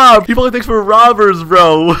said, he probably thinks we're robbers,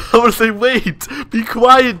 bro. I'm gonna say, wait. Be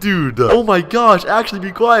quiet, dude. Oh my gosh, actually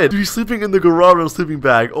be quiet. Dude, he's sleeping in the garage in a sleeping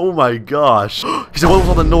bag. Oh my gosh. He said, what was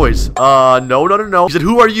all the noise? No. He said,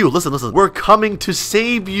 who are you? Listen. We're coming to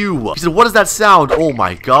save you. He said, what does that sound? Oh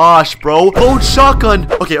my gosh, bro. Load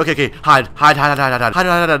shotgun. Okay. Hide.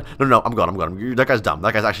 No. I'm gone. That guy's dumb.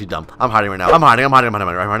 That guy's actually dumb. I'm hiding right now. I'm hiding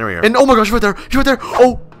right here. And oh my gosh, he's right there.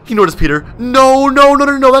 Oh. He noticed Peter. No,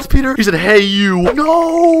 that's Peter. He said, hey, you.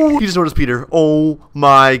 No. He just noticed Peter. Oh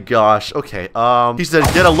my gosh. Okay. He said,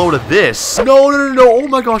 get a load of this. No. Oh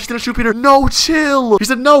my gosh. He's gonna shoot Peter. No, chill. He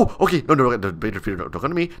said, no. Okay. No, Peter, don't come to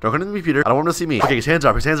me. Don't come to me, Peter. I don't want him to see me. Okay, his hands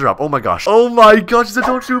are up. Oh my gosh. He said,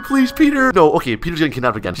 don't shoot, please, Peter. No, okay. Peter's getting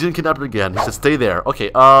kidnapped again. He said, stay there. Okay.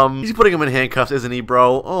 He's putting him in handcuffs, isn't he,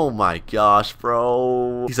 bro? Oh my gosh,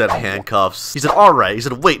 bro. He said handcuffs. He said, all right. He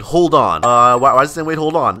said, wait, hold on. Why is he saying, wait,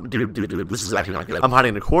 hold on? This is actually not good. I'm hiding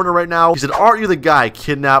in the corner right now. He said, aren't you the guy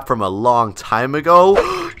kidnapped from a long time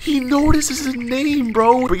ago? He notices his name,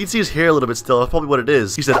 bro. But you can see his hair a little bit still. That's probably what it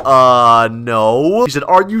is. He said, no. He said,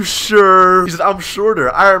 are you sure? He said, I'm shorter.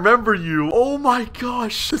 I remember you. Oh my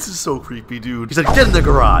gosh. This is so creepy, dude. He said, get in the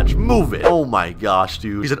garage. Move it. Oh my gosh,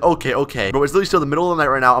 dude. He said, okay. Bro, it's literally still the middle of the night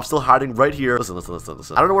right now. I'm still hiding right here. Listen. I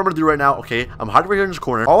don't know what I'm gonna do right now. Okay. I'm hiding right here in this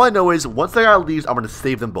corner. All I know is once the guy leaves, I'm gonna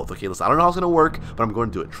save them both. Okay, listen. I don't know how it's gonna work, but I'm going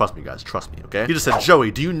to do it. Trust me, guys. Trust me, okay? He just said,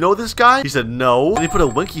 Joey, do you know this guy? He said, no. And he put a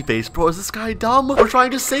winky face. Bro, is this guy dumb? We're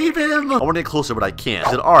trying to save him. I want to get closer, but I can't.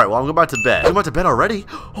 He said, all right, well, I'm going back to bed. He's going back to bed already?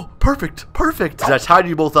 Oh, perfect. He said, I tied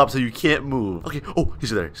you both up so you can't move. Okay. Oh,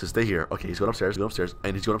 he's there. He said, stay here. Okay, he's going upstairs.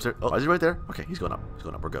 And he's going upstairs. Oh, is he right there? Okay, he's going up.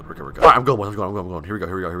 We're good. All right, I'm going. Here we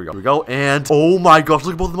go. And oh my gosh,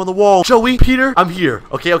 look at both of them on the wall. Joey, Peter, I'm here.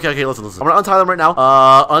 Okay. Listen. I'm going to untie them right now.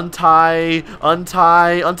 Untie.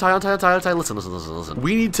 Listen.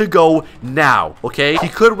 We need to go now, okay? He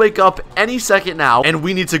could wake up any second now, and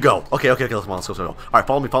we need to go. Okay, let's go. All right,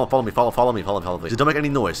 follow follow me. Just don't make any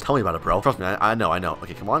noise. Tell me about it, bro. Trust me, I know.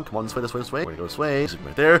 Okay, come on, this way. We're gonna go this way. Sleeping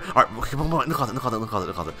right there. All right, okay, come on, in the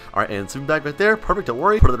closet. All right, and sleeping bag right there. Perfect. Don't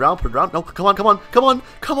worry. Put it around. No, come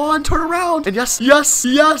on, turn around. And yes.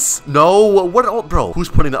 No, what? Oh, bro, who's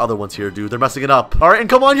putting the other ones here, dude? They're messing it up. All right, and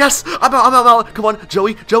come on, yes. I'm out. Come on,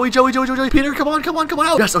 Joey. Peter, come on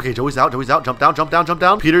out. Yes, okay, Joey's out. Jump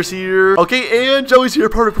down. Peter's here. Okay, and Joey's here.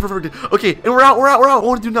 Perfect. Okay, and we're out. What I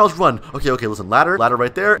want to do now is run. Okay, listen, ladder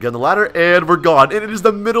right there. Get on the ladder, and we're gone. And it is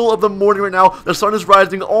the middle of the morning right now. The sun is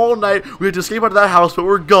rising all night. We had to escape out of that house, but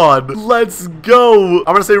we're gone. Let's go.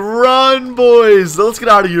 I'm gonna say run, boys. Let's get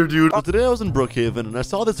out of here, dude. Today I was in Brookhaven, and I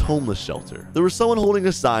saw this homeless shelter. There was someone holding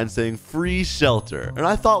a sign saying free shelter, and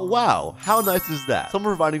I thought, wow, how nice is that?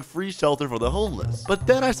 Someone providing free shelter for the homeless. But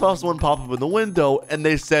then I saw someone pop up in the window, and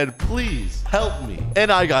they said, please help me.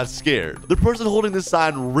 And I got scared. The person holding this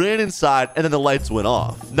sign ran inside, and then the lights went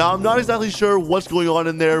off. Now, I'm not exactly sure what's going on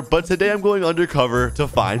in there, but today I'm going undercover to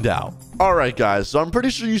find out. Alright guys, so I'm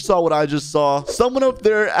pretty sure you saw what I just saw. Someone up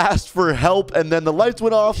there asked for help, and then the lights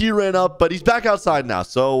went off. He ran up, but he's back outside now.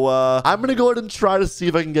 So I'm gonna go ahead and try to see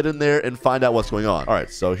if I can get in there and find out what's going on.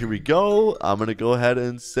 Alright, so here we go. I'm gonna go ahead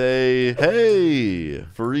and say, hey,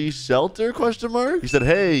 free shelter, question mark? He said,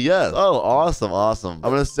 hey, yes. Oh, awesome. I'm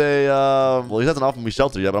gonna say, well, he hasn't offered me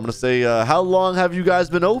shelter yet, but I'm gonna say, how long have you guys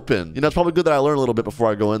been open? You know, it's probably good that I learn a little bit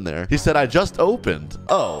before I go in there. He said, I just opened.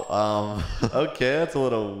 Oh, okay, that's a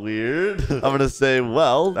little weird. I'm gonna say,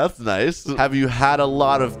 well, that's nice. Have you had a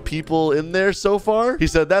lot of people in there so far? He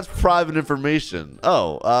said, that's private information.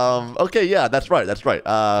 Oh, okay, yeah, that's right.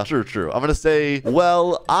 True. I'm gonna say,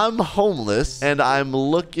 well, I'm homeless and I'm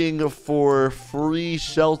looking for free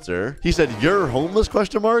shelter. He said, you're homeless,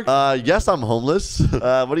 question mark? Yes, I'm homeless.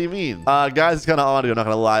 What do you mean? Guys, it's kind of audio, not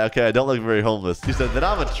gonna lie. Okay, I don't look very homeless. He said, then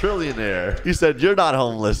I'm a trillionaire. He said, you're not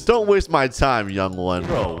homeless. Don't waste my time, young one.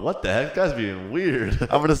 Bro, what the heck? Guy's being weird.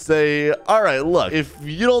 I'm gonna say, all right, look, if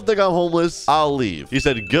you don't think I'm homeless, I'll leave. He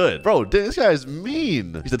said, good. Bro, dang, this guy's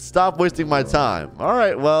mean. He said, stop wasting my time. All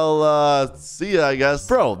right, well, see ya, I guess.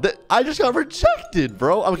 Bro, I just got rejected,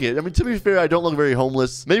 bro. Okay, I mean, to be fair, I don't look very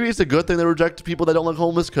homeless. Maybe it's a good thing they reject people that don't look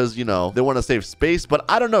homeless because, you know, they want to save space. But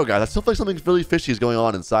I don't know, guys. I still feel like something really fishy is going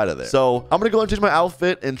on inside of there. So I'm going to go and change my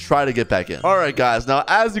outfit and try to get back in. All right, guys. Now,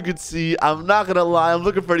 as you can see, I'm not going to lie. I'm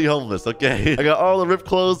looking pretty homeless, okay? I got all the ripped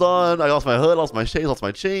clothes on. I lost my hood, lost my shades, lost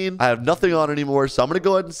my chain. I have nothing on anymore, so I'm gonna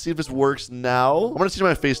go ahead and see if this works now. I'm gonna change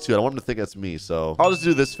my face too. I don't want him to think that's me, so I'll just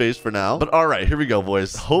do this face for now. But all right, here we go,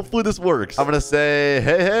 boys. Hopefully this works. I'm gonna say,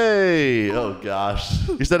 hey. Oh gosh.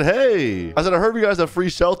 He said, hey. I said, I heard you guys have free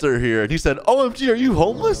shelter here. And he said, OMG, are you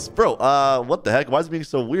homeless? Bro, what the heck? Why is it being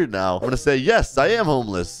so weird now? I'm gonna say, yes, I am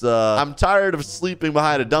homeless. I'm tired of sleeping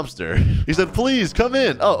behind a dumpster. He said, please come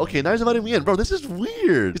in. Oh, okay, now he's inviting me in. Bro, this is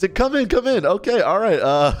weird. He said, come in. Okay, all right.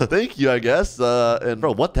 Thank you, I guess. And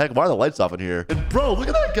bro, what the heck? Why are the lights off in here? And bro, look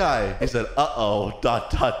at that guy. He said, uh-oh, ...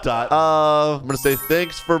 I'm gonna say,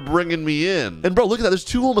 thanks for bringing me in. And bro, look at that. There's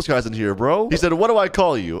two homeless guys in here, bro. He said, what do I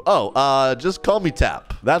call you? Oh, just call me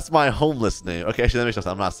Tap. That's my homeless name. Okay, actually, that makes no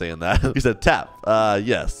sense. I'm not saying that. He said, Tap.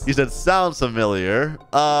 Yes. He said, sounds familiar.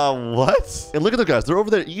 What? And look at those guys. They're over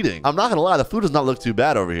there eating. I'm not gonna lie. The food does not look too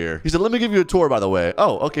bad over here. He said, let me give you a tour, by the way.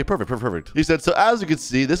 Oh, okay, perfect. He said, so as you can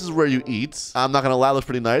see, this is where you eat. I'm not gonna lie, it looks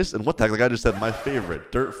pretty nice. And what the heck? The guy just said, my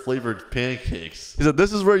favorite, dirt-flavored pancakes. He said,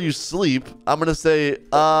 this is where you sleep. I'm gonna say,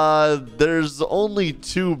 there's only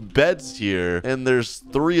 2 beds here, and there's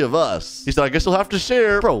 3 of us. He said, I guess you'll have to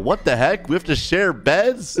share. Bro, what the heck? We have to share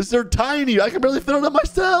beds? They're tiny. I can barely fit on them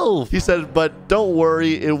myself. He said, but don't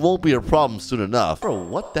worry, it won't be a problem soon enough. Bro,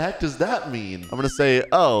 what the heck does that mean? I'm gonna say,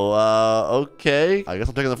 oh, okay. I guess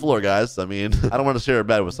I'm taking the floor, guys. I mean, I don't want to share a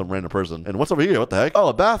bed with some random person. And what's over here? What the heck? Oh,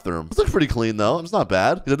 a bathroom. This looks pretty clean, though. It's not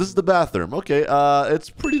bad. He said, this is the bathroom. Okay, it's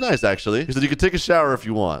pretty nice, actually. He said, you can take a shower if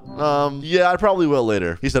you want. Yeah, I probably will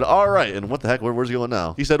later. He said, all right. And what the heck? Where's he going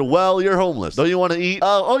now? He said, well, you're homeless. Don't you want to eat?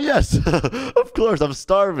 Oh, yes. Of course. I'm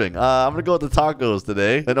starving. I'm gonna go with the tacos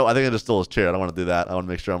today. No, I think I just stole his chair. I don't want to do that. I want to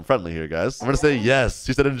make sure I'm friendly here, guys. I'm gonna say yes.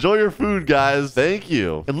 He said, enjoy your food, guys. Thank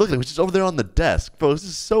you. And look at him. He's just over there on the desk. Bro, this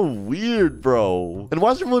is so weird, bro. And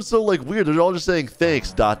why is everyone so, like, weird? They're all just saying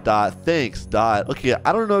thanks, ... thanks, ... Okay,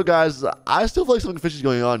 I don't know, guys. I still feel like something fishy is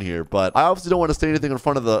going on here, but I obviously don't want to say anything in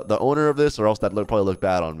front of of the owner of this, or else that'd probably look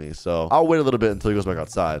bad on me. So I'll wait a little bit until he goes back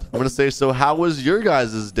outside. I'm gonna say, so how was your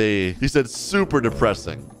guys' day? He said super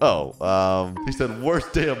depressing. Oh, he said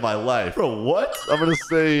worst day of my life. Bro, what? I'm gonna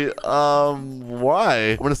say,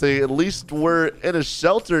 why? I'm gonna say at least we're in a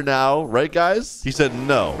shelter now, right guys? He said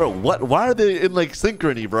no. Bro, what? Why are they in like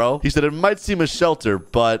synchrony, bro? He said it might seem a shelter,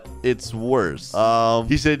 but it's worse.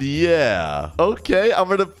 He said yeah. Okay, I'm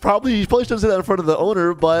gonna he probably shouldn't say that in front of the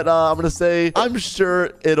owner, but I'm gonna say I'm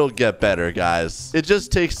sure it'll get better, guys. It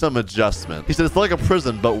just takes some adjustment. He said it's like a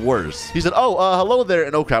prison, but worse. He said, oh, hello there.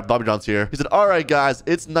 And oh crap, Bobby John's here. He said, all right, guys,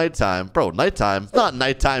 it's nighttime. Bro, nighttime? It's not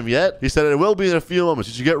nighttime yet. He said it will be in a few moments.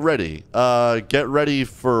 You should get ready. Get ready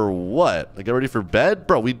for what? Like, get ready for bed?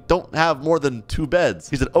 Bro, we don't have more than 2 beds.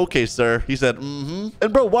 He said, okay, sir. He said,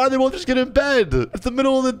 And bro, why are they both just get in bed? It's the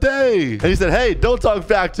middle of the day. And he said, hey, don't talk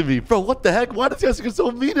back to me. Bro, what the heck? Why did you guys get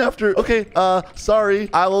so mean after? Okay, sorry.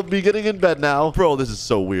 I will be getting in bed now. Bro, this is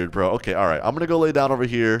so weird, bro. Okay, all right. I'm gonna go lay down over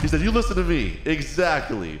here. He said, you listen to me.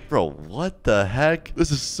 Exactly. Bro, what the heck?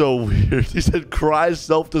 This is so weird. He said, cry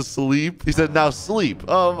yourself to sleep. He said, now sleep.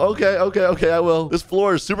 Okay, I will. This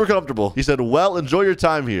floor is super comfortable. He said, well, enjoy your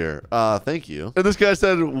time here. Thank you. And this guy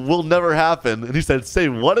said, will never happen. And he said, say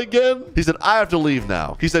what again? He said, I have to leave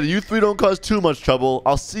now. He said, you 3 don't cause too much trouble.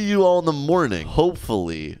 I'll see you all in the morning.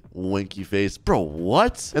 Hopefully. Winky face. Bro,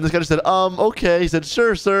 what? And this guy just said, okay. He said,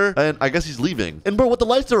 sure, sir. And I guess he's leaving. And bro, what? The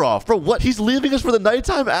lights are off. Bro, what? He's leaving us for the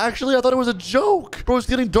nighttime? Actually, I thought it was a joke. Bro, it's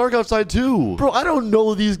getting dark outside too. Bro, I don't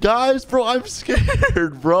know these guys. Bro, I'm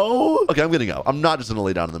scared, bro. Okay, I'm getting out. I'm not just gonna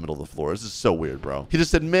lay down in the middle of the floor. This is so weird, bro. He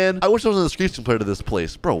just said, man, I wish I was in the streets compared to this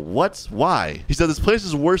place. Bro, what? Why? He said, this place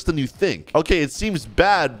is worse than you think. Okay, it seems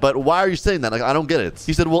bad, but why are you saying that? Like, I don't get it.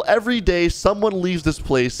 He said, well, every day someone leaves this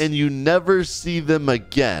place and you never see them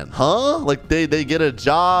again. Huh? Like they get a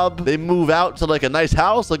job, they move out to like a nice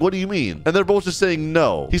house? Like, what do you mean? And they're both just saying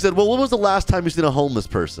no. He said, well, when was the last time you seen a homeless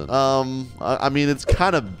person? I mean, it's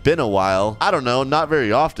kind of been a while. I don't know, not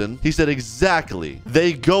very often. He said, exactly.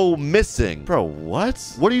 They go missing. Bro,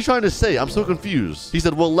 what? What are you trying to say? I'm so confused. He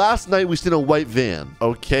said, well, last night we seen a white van.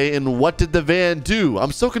 Okay, and what did the van do?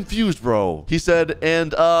 I'm so confused, bro. He said,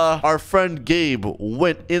 and our friend Gabe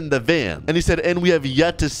went in the van. And he said, and we have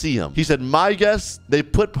yet to see him. He said, my guess, they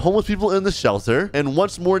put homeless people in the shelter, and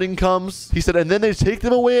once morning comes, he said, and then they take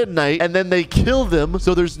them away at night, and then they kill them,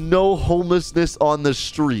 so there's no homelessness on the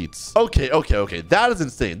streets. Okay. That is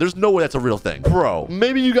insane. There's no way that's a real thing. Bro,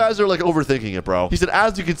 maybe you guys are like overthinking it, bro. He said,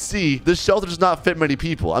 as you can see, this shelter does not fit many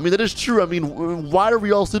people. I mean, that is true. I mean, why are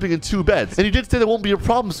we all sleeping in 2 beds? And he did say that won't be a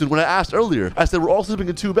problem soon. When I asked earlier, I said, we're all sleeping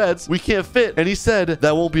in 2 beds. We can't fit. And he said,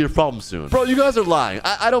 that won't be a problem soon. Bro, you guys are lying.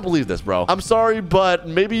 I don't believe this, bro. I'm sorry, but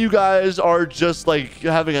maybe you guys are just like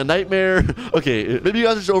having a nightmare. Okay, maybe you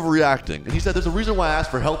guys are just overreacting. And he said, there's a reason why I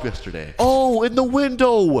asked for help yesterday. Oh, in the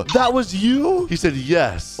window. That was you? He said,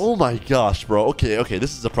 yes. Oh my gosh, bro. Okay.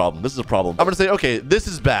 This is a problem. I'm gonna say, okay, this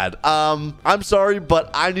is bad. I'm sorry,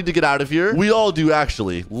 but I need to get out of here. We all do,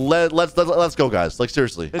 actually. Let's go, guys. Like,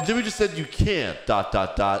 seriously. And Jimmy just said, you can't, ...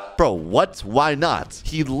 Bro, what? Why not?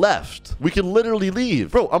 He left. We can literally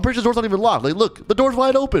leave. Bro, I'm pretty sure the door's not even locked. Like, look, the door's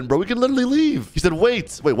wide open, bro. We can literally leave. He said,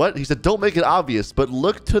 wait, what? He said, don't make it obvious, but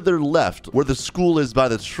look to their left where the school is by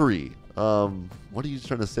the tree. What are you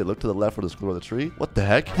trying to say? Look to the left where the school by the tree? What the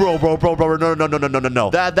heck? Bro. No.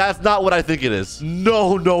 That's not what I think it is.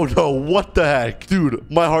 No. What the heck?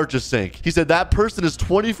 Dude, my heart just sank. He said that person is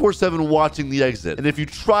 24/7 watching the exit. And if you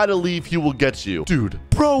try to leave, he will get you. Dude.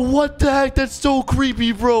 Bro, what the heck? That's so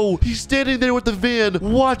creepy, bro. He's standing there with the van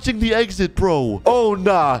watching the exit, bro. Oh,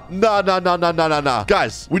 nah.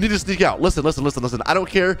 Guys, we need to sneak out. Listen. I don't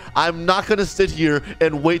care. I'm not going to sit here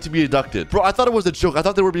and wait to be abducted. Bro, I thought it was a joke. I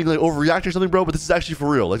thought they were being like overreacting or something, bro, but this is actually for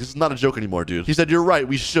real. Like, this is not a joke anymore, dude. He said, you're right,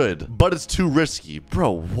 we should, but it's too risky.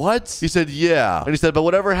 Bro, what? He said, yeah. And he said, but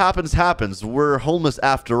whatever happens, happens. We're homeless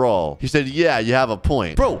after all. He said, yeah, you have a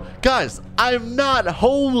point. Bro, guys, I'm not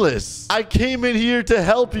homeless. I came in here to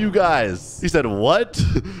help you guys. He said, what?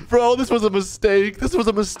 Bro, this was a mistake.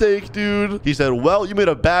 Dude. He said, well, you made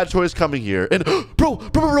a bad choice coming here. And bro,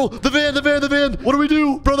 the van. What do we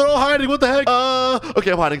do? Bro, they're all hiding. What the heck?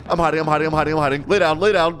 Okay, I'm hiding.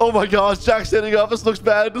 Lay down. Oh my gosh, Jack's standing up. This looks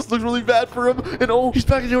bad. This looks really bad for him. And oh, he's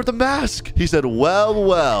back in here with the mask. He said, well,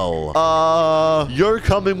 you're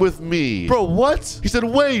coming with me. Bro, what? He said,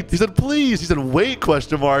 wait. He said, please. He said, wait,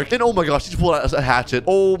 question mark. And oh my gosh, he's pulled out a hatchet.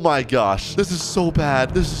 Oh my gosh. This is so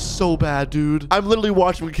bad. Dude. I'm literally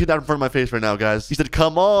watching him kidnap in front of my face right now, guys. He said,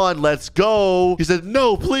 come on, let's go. He said,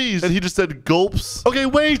 no, please. And he just said, gulps. Okay,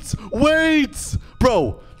 wait.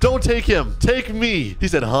 Bro. Don't take him. Take me. He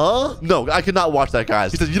said, huh? No, I cannot watch that,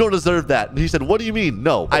 guys. He said, you don't deserve that. And he said, what do you mean?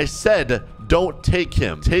 No. I said, don't take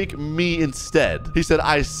him. Take me instead. He said,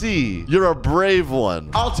 I see. You're a brave one.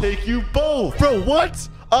 I'll take you both. Bro, what?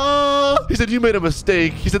 He said, you made a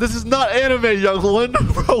mistake. He said, this is not anime, young one.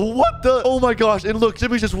 Bro, what the? Oh my gosh. And look,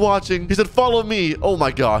 Jimmy's just watching. He said, follow me. Oh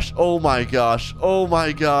my gosh. Oh my gosh. Oh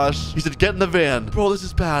my gosh. He said, get in the van. Bro, this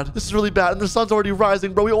is bad. This is really bad. And the sun's already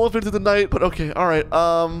rising, bro. We almost made it through the night. But okay, all right.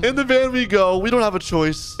 In the van we go. We don't have a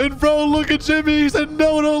choice. And bro, look at Jimmy. He said,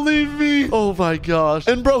 no, don't leave me. Oh my gosh.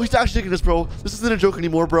 And bro, he's actually taking this, bro. This isn't a joke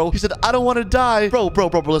anymore, bro. He said, I don't want to die. Bro,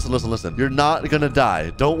 listen. You're not gonna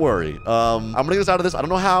die. Don't worry. I'm gonna get us out of this. I don't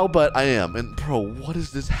know how, but I am. And bro, what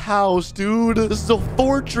is this house, dude? This is a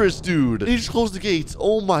fortress, dude. He just closed the gates.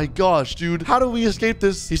 Oh my gosh, dude. How do we escape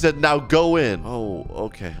this? He said, now go in. Oh,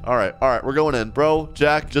 okay. All right. We're going in. Bro,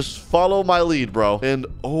 Jack, just follow my lead, bro. And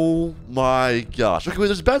oh my gosh. Okay, wait,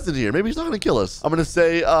 there's beds in here. Maybe he's not gonna kill us. I'm gonna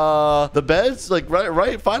say, the beds? Like,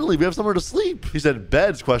 right. Finally, we have somewhere to sleep. He said,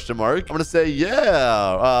 beds, question mark. I'm gonna say,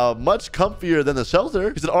 yeah, much comfier than the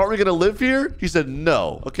shelter. He said, aren't we gonna live here? He said,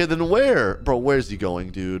 no. Okay, then where? Bro, where's he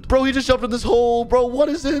going, dude? Bro, he just jumped in this hole. Bro, what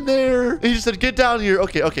is in there? He just said, get down here.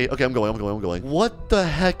 Okay, I'm going. What the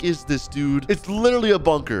heck is this, dude? It's literally a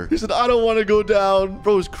bunker. He said, I don't want to go down.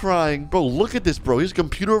 Bro is crying. Bro, look at this, bro. He has a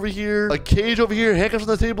computer over here, a cage over here, handcuffs on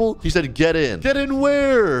the table. He said, get in. Get in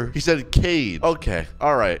where? He said, cage. Okay,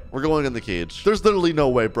 all right. We're going in the cage. There's literally no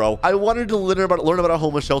way, bro. I wanted to learn about a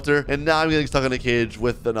homeless shelter, and now I'm getting stuck in a cage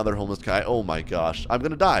with another homeless guy. Oh my gosh. I'm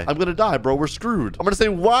gonna die, bro. We're screwed. I'm gonna say,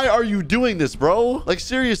 why are you doing this, bro? Like,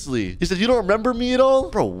 seriously. He said, you don't remember me at all?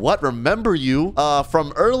 Bro, what? Remember you?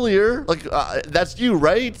 From earlier? Like, that's you,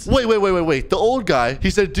 right? Wait. The old guy. He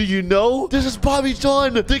said, do you know? This is Bobby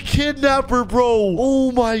John, the kidnapper, bro.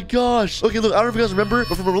 Oh my gosh. Okay, look, I don't know if you guys remember,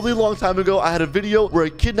 but from a really long time ago, I had a video where a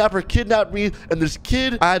kidnapper kidnapped me, and this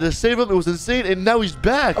kid, I had to save him. It was insane, and now he's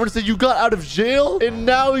back. I'm gonna say, you got out of jail, and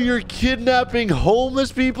now you're kidnapping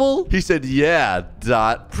homeless people? He said, yeah,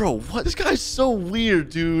 Dot. Bro, what? This guy's so weird,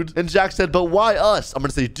 dude. And Jack said, but why us? I'm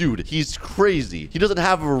gonna say, dude, he's crazy. He doesn't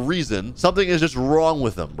have a reason. Something is just wrong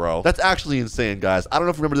with him, bro. That's actually insane, guys. I don't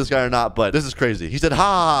know if you remember this guy or not, but this is crazy. He said,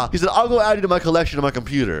 ha. He said, I'll go add you to my collection on my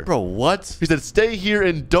computer. Bro, what? He said, stay here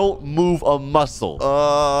and don't move a muscle.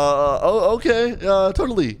 Okay.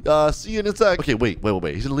 Totally. See you in a sec. Okay, wait.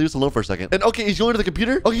 He's gonna leave us alone for a second. And okay, he's going to the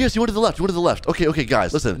computer? Okay, yes, he went to the left. Okay,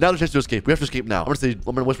 guys, listen. Now the chance to escape. We have to escape now. I'm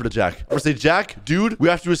gonna whisper to Jack. I'm gonna say, Jack, dude, we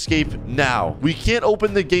have to escape now. We can't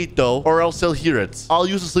open the gate though, or else he'll hear it. I'll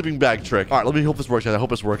use the sleeping bag trick. All right, let me hope this works, guys. I hope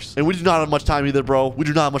this works. And we do not have much time either, bro. We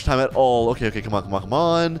do not have much time at all. Okay, come on.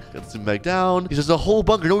 Get the sleeping bag down. He says, a whole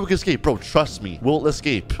bunker. No one can escape. Bro, trust me. We'll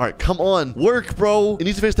escape. All right, come on. Work, bro. It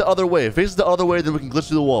needs to face the other way. If it faces the other way, then we can glitch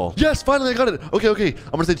through the wall. Yes, finally, I got it. Okay.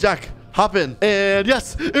 I'm gonna say, Jack, hop in. And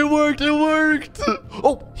yes, it worked.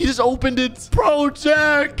 Oh, he just opened it. Bro,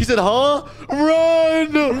 Jack. He said, huh?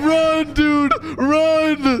 Run, dude.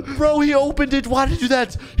 Run. Bro, he opened it. Why did he do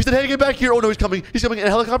that? He said, hey, get back here. Oh, no, he's coming. He's coming in a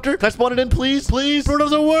helicopter. Can I spawn it in, please? Bro, it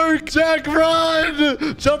doesn't work. Jack,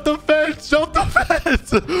 run. Jump the fence.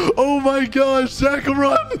 Oh, my gosh. Jack,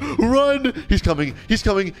 run. He's coming.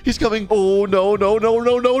 Oh, no.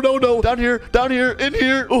 Down here, in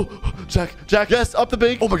here. Oh, Jack, yes, up the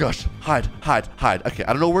bank. Oh, my gosh. Hide. Okay,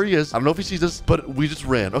 I don't know where he is. I don't know if he sees us, but we just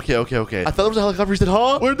ran. Okay. I thought there was a helicopter. He said,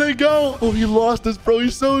 huh? Where'd they go? Oh, he lost us, bro.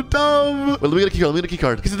 He's so dumb. Wait, let me get a key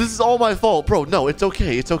card. He said, this is all my fault. Bro, no, it's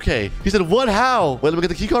okay. He said, what? How? Wait, let me get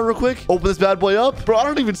the key card real quick. Open this bad boy up. Bro, I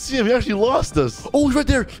don't even see him. He actually lost us. Oh, he's right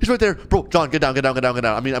there. Bro, John, get down.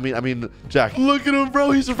 I mean, Jack. Look at him,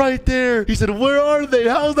 bro. He's right there. He said, where are they?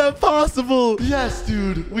 How's that possible? Yes,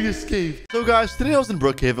 dude. We escaped. So, guys, today I was in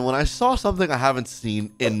Brookhaven when I saw something I haven't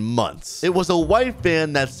seen in months. It was a white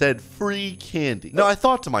van that said free candy. Now, I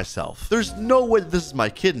thought to myself, there's no way this is my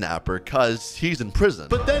kidnapper because he's in prison.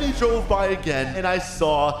 But then he drove by again and I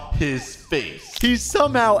saw his face. He's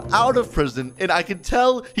somehow out of prison and I can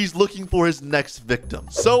tell he's looking for his next victim.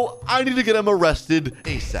 So I need to get him arrested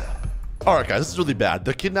ASAP. All right, guys, this is really bad.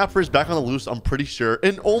 The kidnapper is back on the loose, I'm pretty sure.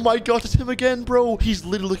 And oh my gosh, it's him again, bro. He's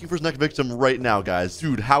literally looking for his next victim right now, guys.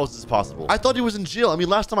 Dude, how is this possible? I thought he was in jail. I mean,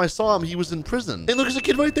 last time I saw him, he was in prison. And look, there's a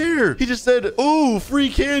kid right there. He just said, ooh,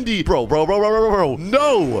 free candy. Bro.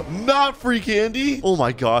 No, not free candy. Oh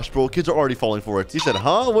my gosh, bro. Kids are already falling for it. He said,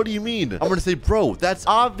 huh? What do you mean? I'm going to say, bro, that's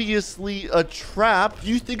obviously a trap. Do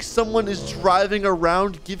you think someone is driving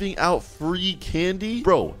around giving out free candy?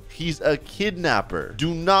 Bro, He's a kidnapper.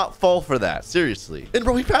 Do not fall for that. Seriously. And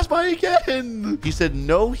bro, he passed by again. He said,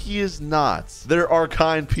 no, he is not. There are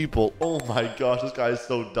kind people. Oh my gosh, this guy is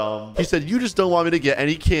so dumb. He said, you just don't want me to get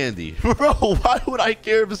any candy. Bro, why would I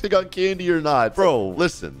care if this guy got candy or not? Bro,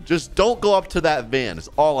 listen, just don't go up to that van. Is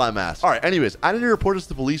all I'm asking. All right, anyways, I need to report this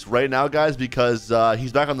to police right now, guys, because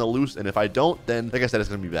he's back on the loose. And if I don't, then like I said, it's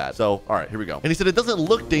going to be bad. So, all right, here we go. And he said, it doesn't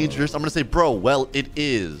look dangerous. I'm going to say, bro, well, it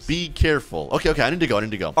is. Be careful. Okay, I need to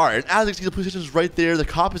go. All right, and as you can see, the police station is right there. The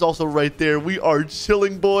cop is also right there. We are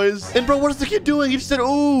chilling, boys. And bro, what is the kid doing? He just said,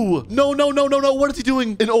 ooh, no. What is he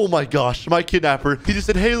doing? And oh my gosh, my kidnapper. He just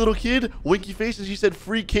said, hey, little kid, winky face. And she said,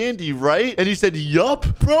 free candy, right? And he said,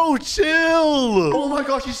 yup. Bro, chill. Oh my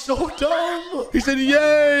gosh, he's so dumb. He said,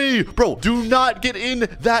 yay. Bro, do not get in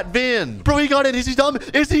that van. Bro, he got in. Is he dumb?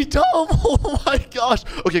 Oh my gosh.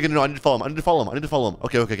 Okay, no, I need to follow him.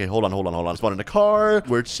 Okay. Hold on. Spawn in the car.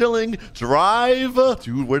 We're chilling. Drive.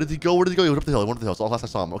 Dude, where did he go? He went up the hill. It's the last I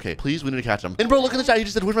saw him. Okay, please, we need to catch him. And bro, look in the chat. He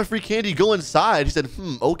just said, where's my free candy? Go inside. He said,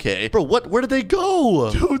 okay. Bro, where did they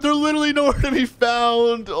go? Dude, they're literally nowhere to be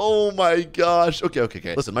found. Oh my gosh.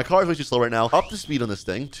 Okay. Listen, my car is way too slow right now. Up to speed on this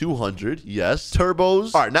thing. 200. Yes.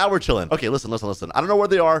 Turbos. All right, now we're chilling. Okay, listen. I don't know where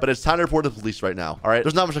they are, but it's time to report to the police right now. All right,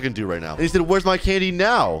 there's not much I can do right now. And he said, where's my candy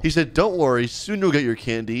now? He said, don't worry. Soon you'll get your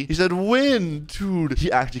candy. He said, when? Dude,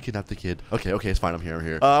 he actually kidnapped the kid. Okay, it's fine. I'm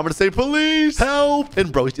here. I'm gonna say, police, help.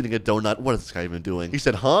 And bro, he's eating a donut. What is this guy even doing? He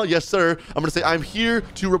said, huh? Yes, sir. I'm gonna say, I'm here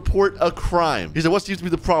to report a crime. He said, what seems to be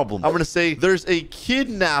the problem? I'm gonna say, there's a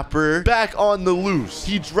kidnapper back on the loose.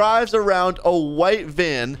 He drives around a white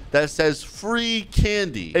van that says free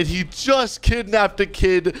candy. And he just kidnapped a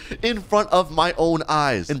kid in front of my own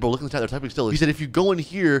eyes. And bro, look in the chat. They're typing still. He said, if you go in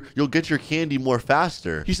here, you'll get your candy more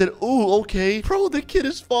faster. He said, ooh, okay. Bro, the kid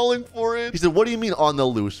is falling for it. He said, what do you mean on the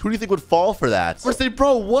loose? Who do you think would fall for that? I'm gonna say,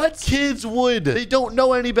 bro, what? Kids would. They don't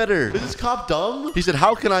know any better. Is this cop dumb? He said,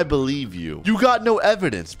 how can I believe you? You got no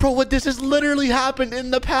evidence. Bro, what? This has literally happened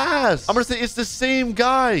in the past. I'm gonna say, it's the same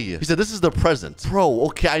guy. He said, this is the present. Bro,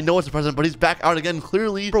 okay, I know it's the present, but he's back out again,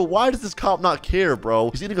 clearly. Bro, why does this cop not care, bro?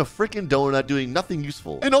 He's eating a freaking donut, doing nothing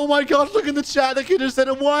useful. And oh my gosh, look in the chat. The kid just said,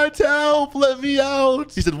 what? Help, let me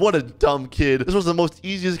out. He said, what a dumb kid. This was the most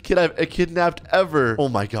easiest kid I've kidnapped ever. Oh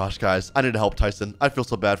my gosh, guys. I need to help Tyson. I feel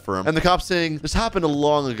so bad for him. And the cop's saying, this happened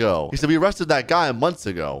long ago. He said, we arrested that guy months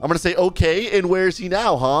ago. I'm gonna say, okay, and where is he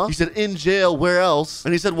now, huh? He said, in jail, where else?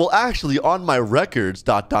 And he said, well, actually, on my records, ...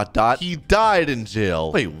 he died in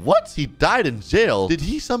jail. Wait, what? He died in jail? Did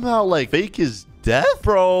he somehow, like, fake his death?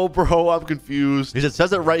 Bro, I'm confused. He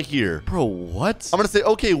says it right here. Bro, what? I'm gonna say,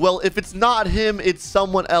 okay, well, if it's not him, it's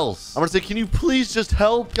someone else. I'm gonna say, can you please just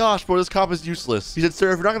help? Gosh, bro, this cop is useless. He said,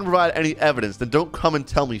 sir, if you're not gonna provide any evidence, then don't come and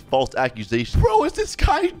tell me false accusations. Bro, is this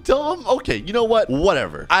guy dumb? Okay, you know what?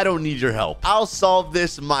 Whatever. I don't need your help. I'll solve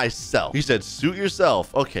this myself. He said, suit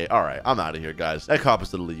yourself. Okay, all right. I'm out of here, guys. That cop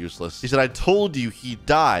is literally useless. He said, I told you he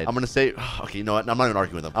died. I'm gonna say, okay, you know what? I'm not even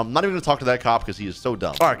arguing with him. I'm not even gonna talk to that cop because he is so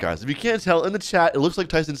dumb. All right, guys, if you can't tell in the chat, it looks like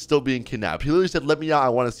Tyson's still being kidnapped. He literally said, let me out. I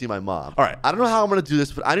want to see my mom. All right. I don't know how I'm going to do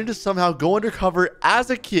this, but I need to somehow go undercover as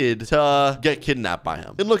a kid to get kidnapped by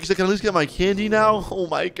him. And look, he said, can I at least get my candy now? Oh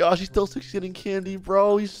my gosh. He's still getting candy,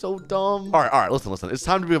 bro. He's so dumb. All right. Listen. It's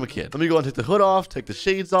time to become a kid. Let me go and take the hood off, take the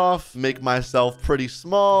shades off, make myself pretty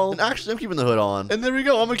small. And actually, I'm keeping the hood on. And there we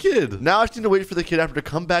go. I'm a kid. Now I just need to wait for the kidnapper to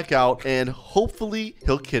come back out and hopefully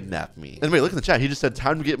he'll kidnap me. And wait, look in the chat. He just said,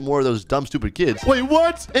 time to get more of those dumb, stupid kids. Wait,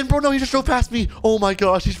 what? And bro, no, he just drove past me. Oh my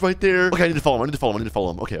gosh, he's right there. Okay, I need to follow him.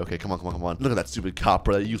 Okay, come on. Look at that stupid cop,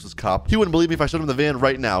 bro. That useless cop. He wouldn't believe me if I showed him the van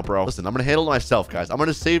right now, bro. Listen, I'm gonna handle it myself, guys. I'm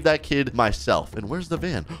gonna save that kid myself. And where's the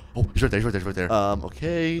van? Oh, he's right there.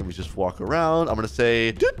 Okay. Let me just walk around. I'm gonna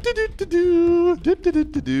say do.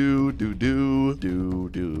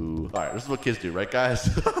 All right, this is what kids do, right, guys?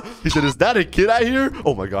 He said, is that a kid out here?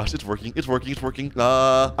 Oh my gosh, it's working.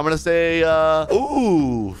 I'm gonna say,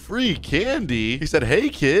 ooh, free candy. He said, hey,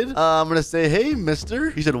 kid. I'm gonna say, hey, mister.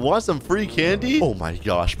 He said, want some free candy? Oh my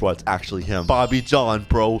gosh, bro, it's actually him. Bobby John,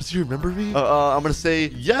 bro. Does he remember me? I'm gonna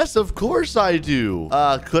say, yes, of course I do.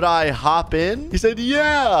 Could I hop in? He said,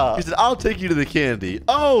 yeah. He said, I'll take you to the candy.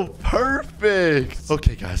 Oh, perfect.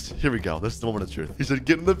 Okay, guys, here we go. This is the moment of truth. He said,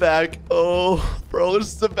 get in the back. Oh, bro,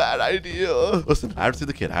 this is a bad idea. Listen, I have to save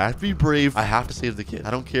the kid. I have to be brave. I have to save the kid.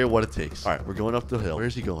 I don't care what it takes. All right, we're going up the hill. Where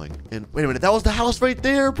is he going? And wait a minute, that was the house right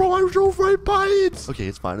there, bro. I drove right by it. Okay,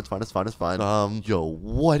 it's fine. Yo,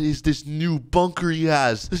 what is this new bunker he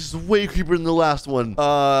has? This is way creepier than the last one.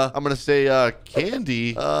 I'm gonna say,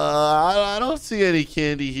 candy. I don't see any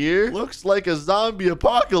candy here. Looks like a zombie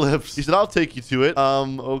apocalypse. He said, I'll take you to it.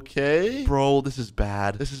 Okay. Bro, this is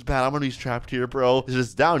bad. This is bad. I'm gonna be trapped here, bro. Is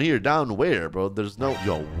this down here? Down where, bro? There's no...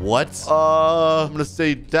 Yo, what? I'm gonna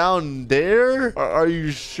say down there? Are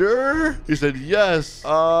you sure? He said, yes.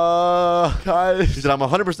 Guys. He said, I'm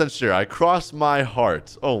 100% sure. I crossed my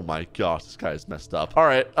heart. Oh my gosh, this guy is messed up. All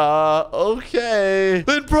right. Okay.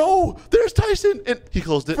 Then, bro, there's Tyson. And he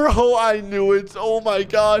closed it. Bro, I knew it. Oh my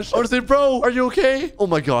gosh. I want to say, bro, are you okay? Oh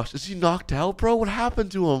my gosh. Is he knocked out, bro? What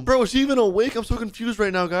happened to him? Bro, is he even awake? I'm so confused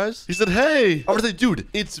right now, guys. He said, hey. I'm gonna say, dude,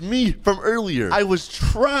 it's me from earlier. I was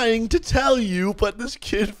trying to tell you, but this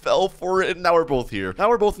kid fell for it, and now we're both here. Now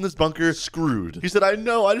we're both in this bunker, screwed. He said, I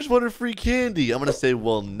know. I just wanted free candy. I'm gonna say,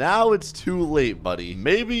 well, now it's too late, buddy.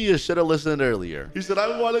 Maybe you should have listened earlier. He said,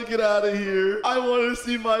 I want to get out of here. I want to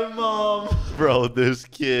see my mom. Bro, this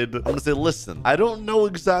kid. I'm gonna say, listen, I don't know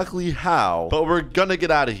exactly how, but we're gonna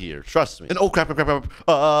get out of here. Trust me. And oh, crap.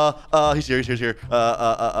 He's here.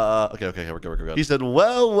 Okay, we're good. He said,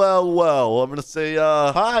 well. I'm gonna say,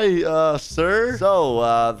 hi, sir.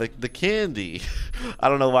 So, the candy. I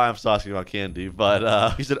don't know why I'm still asking about candy,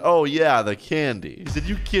 but he said, oh yeah, the candy. He said,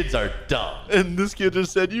 you kids are dumb. And this kid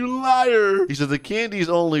just said, you liar. He said, the candy's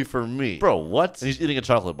only for me. Bro, what? And he's eating a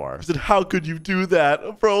chocolate bar. He said, how could you do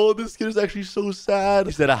that? Bro, this kid is actually so sad.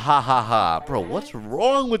 He said, ha. Bro, what's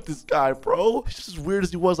wrong with this guy, bro? He's just as weird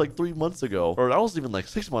as he was like 3 months ago. Or that was even like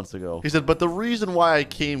 6 months ago. He said, but the reason why I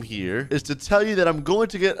came here is to tell you that I'm going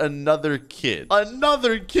to get another kid.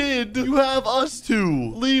 Another kid? You have us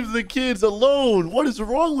two. Leave the kids alone. What is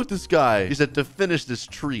wrong with this guy? He said, to finish this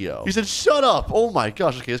trio. He said, shut up. Oh my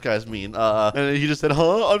gosh. Okay, this guy's mean. And he just said,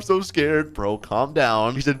 huh? I'm so scared. Bro, calm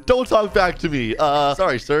down. He said, don't talk back to me.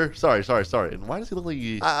 Sorry, sir. Sorry. And why does he look like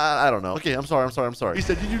he... I don't know. Okay, I'm sorry. He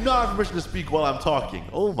said, you do not have permission to speak while I'm talking.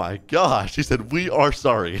 Oh my gosh. He said, we are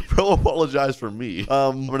sorry. Bro, apologize for me.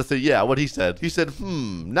 I'm gonna say, yeah, what he said. He said,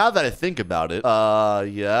 now that I think about it,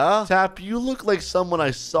 yeah? Tap, you look like someone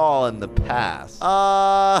I saw in the past.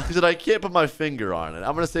 He said, I can't put my finger on it.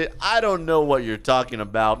 I'm gonna say, I don't know what you're talking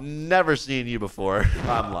about. Never seen you before.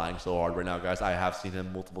 I'm lying so hard right now, guys. I have seen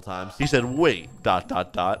him multiple times. He said, wait, ...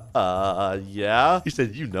 yeah? He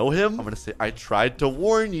said, you know him? I'm gonna say, I tried to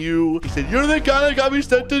warn you. He said, you're the guy that got me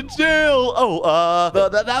sent to jail. Oh,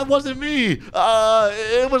 that wasn't me.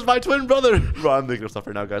 It was my twin brother. Bro, I'm thinking of stuff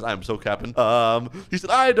right now, guys. I'm so capping. He said,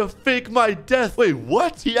 I had to fake my death. Wait,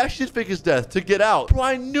 what? He actually did fake his death to get out. Bro,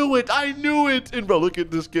 I knew it. And bro, look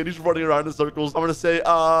at this kid. He's running around in circles. I'm gonna say,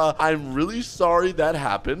 I'm really sorry that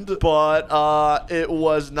happened, but it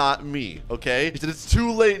was not me, okay? He said, it's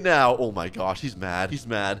too late now. Oh my gosh, he's mad. He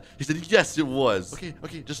said, yes, it was.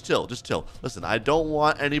 Okay, just chill. Listen, I don't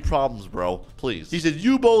want any problems, bro. Please. He said,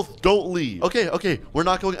 you both don't leave. Okay, we're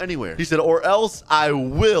not going anywhere. He said, or else I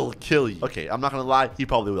will kill you. Okay, I'm not gonna lie. He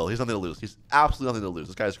probably will. He's nothing to lose. He's absolutely nothing to lose.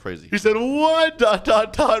 This guy is crazy. He said, what? ...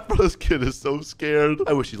 Bro, this kid is so scared.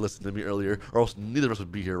 I wish he listened to me earlier, or else neither of us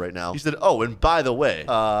would be here right now. He said, oh, and by the way,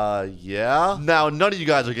 yeah? Now, none of you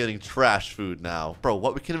guys are getting trash food now. Bro,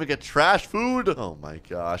 what? We can't even get trash food? Oh my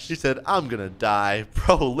gosh. He said, I'm gonna die.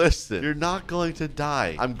 Bro, listen. You're not going to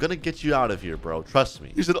die. I'm gonna get you out of here, bro. Trust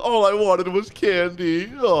me. He said, all I wanted was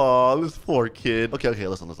candy. Oh, this poor kid. Okay,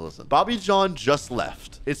 listen. Bobby John just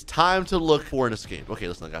left. It's time to look for an escape. Okay,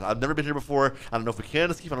 listen, guys. I've never been here before. I don't know if we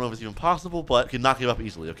can escape. I don't know if it's even possible, but we can knock him up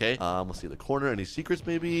easily, okay? Let's see the corner. Any secrets,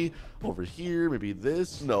 maybe? Over here, maybe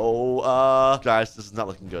this? No. Guys, this is not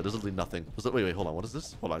looking good. There's literally nothing. Wait, hold on. What is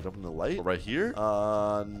this? Hold on, jumping the light. Right here?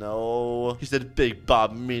 No. He said, Big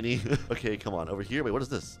Bob Mini. Okay, come on. Over here. Wait, what is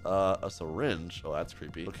this? A syringe. Oh, that's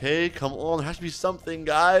creepy. Okay, come on. There has to be something,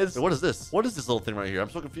 guys. Wait, what is this? What is this little thing right here? I'm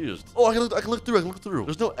so confused. Oh, I can look through.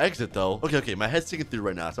 There's no exit, though. Okay. My head's sticking through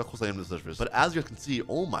right now. That's how close I am to the surface. But as you guys can see,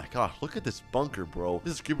 oh my gosh, look at this bunker, bro.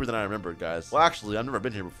 This is creepier than I remember, guys. Well, actually, I've never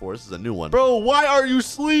been here before. This is a new one. Bro, why are you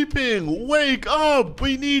sleeping? Wake up.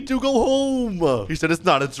 We need to go home. He said, it's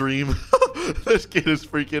not a dream. This kid is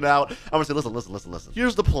freaking out. I'm gonna say, listen.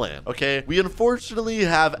 Here's the plan, okay? We unfortunately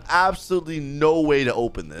have absolutely no way to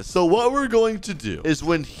open this. So what we're going to do is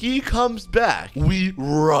when he comes back, we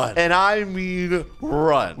run. And I mean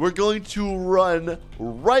run. We're going to run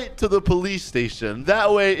right to the police station.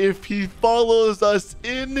 That way, if he follows us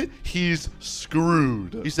in, he's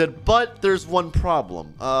screwed. He said, but there's one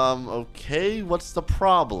problem. Okay, what's the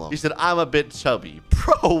problem? He said, I'm a bit chubby.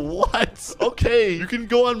 Bro, what? Okay, you can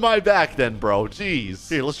go on my back then, bro. Jeez.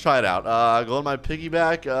 Here, let's try it out. Go on my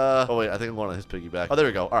piggyback. Oh, wait, I think I'm going on his piggyback. Oh, there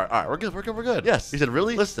we go. All right, we're good, we're good. Yes. He said,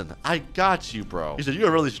 really? Listen, I got you, bro. He said, you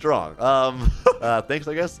are really strong. Thanks,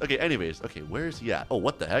 I guess. Okay, anyways. Okay, where is he at? Oh,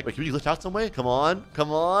 what the heck? Wait, can we glitch out some way? Come on.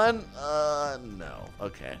 No.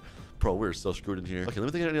 Okay. Bro, we're so screwed in here. Okay, let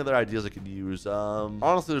me think of any other ideas I could use.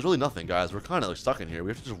 Honestly, there's really nothing, guys. We're kind of like stuck in here. We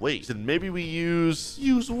have to just wait. Then maybe we use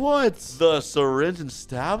what? The syringe and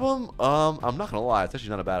stab him? I'm not gonna lie. It's actually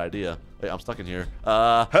not a bad idea. Wait, I'm stuck in here.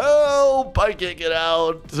 Help! I can't get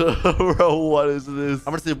out. Bro, what is this?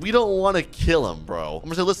 I'm gonna say, we don't want to kill him, bro. I'm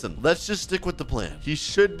gonna say, listen, let's just stick with the plan. He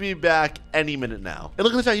should be back any minute now. And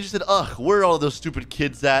look at the chat. He just said, ugh, where are all those stupid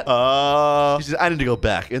kids at? He said, I need to go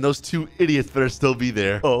back. And those 2 idiots better still be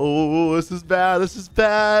there. Oh, this is bad. This is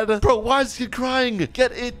bad. Bro, why is this kid crying?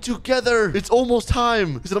 Get it together. It's almost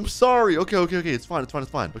time. He said, I'm sorry. Okay. It's fine.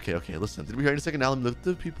 Okay, listen. Did we hear any second now? Let me look at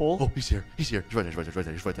the people. Oh, he's here. He's right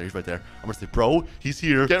there. I'm gonna say, bro, he's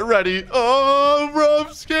here. Get ready. Oh, bro,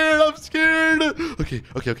 I'm scared. Okay.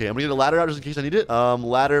 I'm gonna get a ladder out just in case I need it.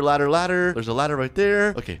 Ladder. There's a ladder right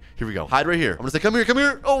there. Okay, here we go. Hide right here. I'm gonna say, come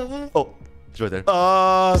here. Oh. He's right there.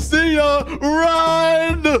 See ya!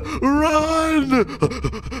 Run!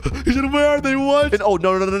 He said, where are they? What? And, oh,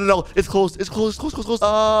 no. It's closed.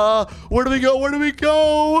 Where do we go?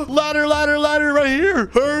 Ladder right here.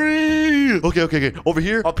 Hurry! Okay. Over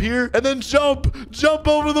here, up here, and then jump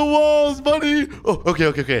over the walls, buddy. Oh,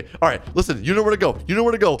 okay. All right, listen, you know where to go.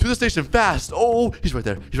 To the station, fast. Oh, he's right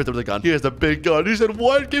there. With the gun. He has a big gun. He said,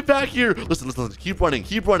 what? Get back here. Listen. Keep running.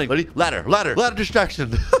 Ready? Ladder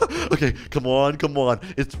distraction. Okay, come on.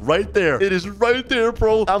 It's right there. It is right there,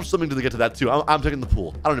 bro. I'm swimming to get to that too. I'm taking the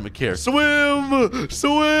pool. I don't even care. Swim.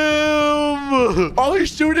 Oh,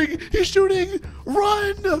 he's shooting.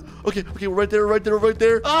 Run. Okay, we're right there.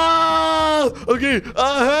 Okay.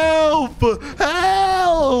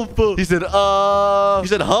 Help. He said, huh?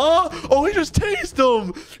 Oh, he just tased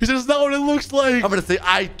him. He said, it's not what it looks like. I'm gonna say,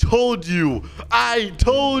 I told you.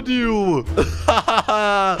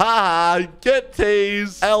 Get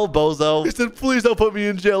tased. Bozo. He said, please don't put me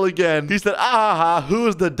in jail again. He said,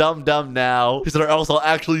 who's the dumb now? He said, or else I'll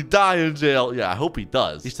actually die in jail. Yeah, I hope he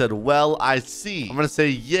does. He said, well, I see. I'm gonna say,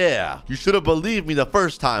 yeah, you should have believed me the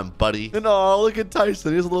first time, buddy. And oh, look at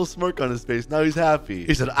Tyson. He has a little smirk on his face. Now he's happy.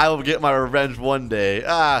 He said, I will get my revenge one day.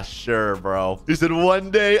 Sure, bro. He said,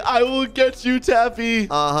 one day I will get you, Tappy.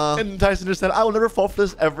 And Tyson just said, I will never fall for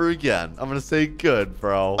this ever again. I'm gonna say, good,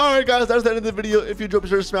 bro. All right, guys, that's the end of the video. If you enjoyed, be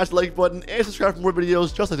sure to smash the like button and subscribe for more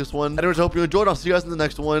videos just like this one. Anyways, I hope you enjoyed. I'll see you guys in the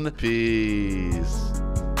next one. Peace.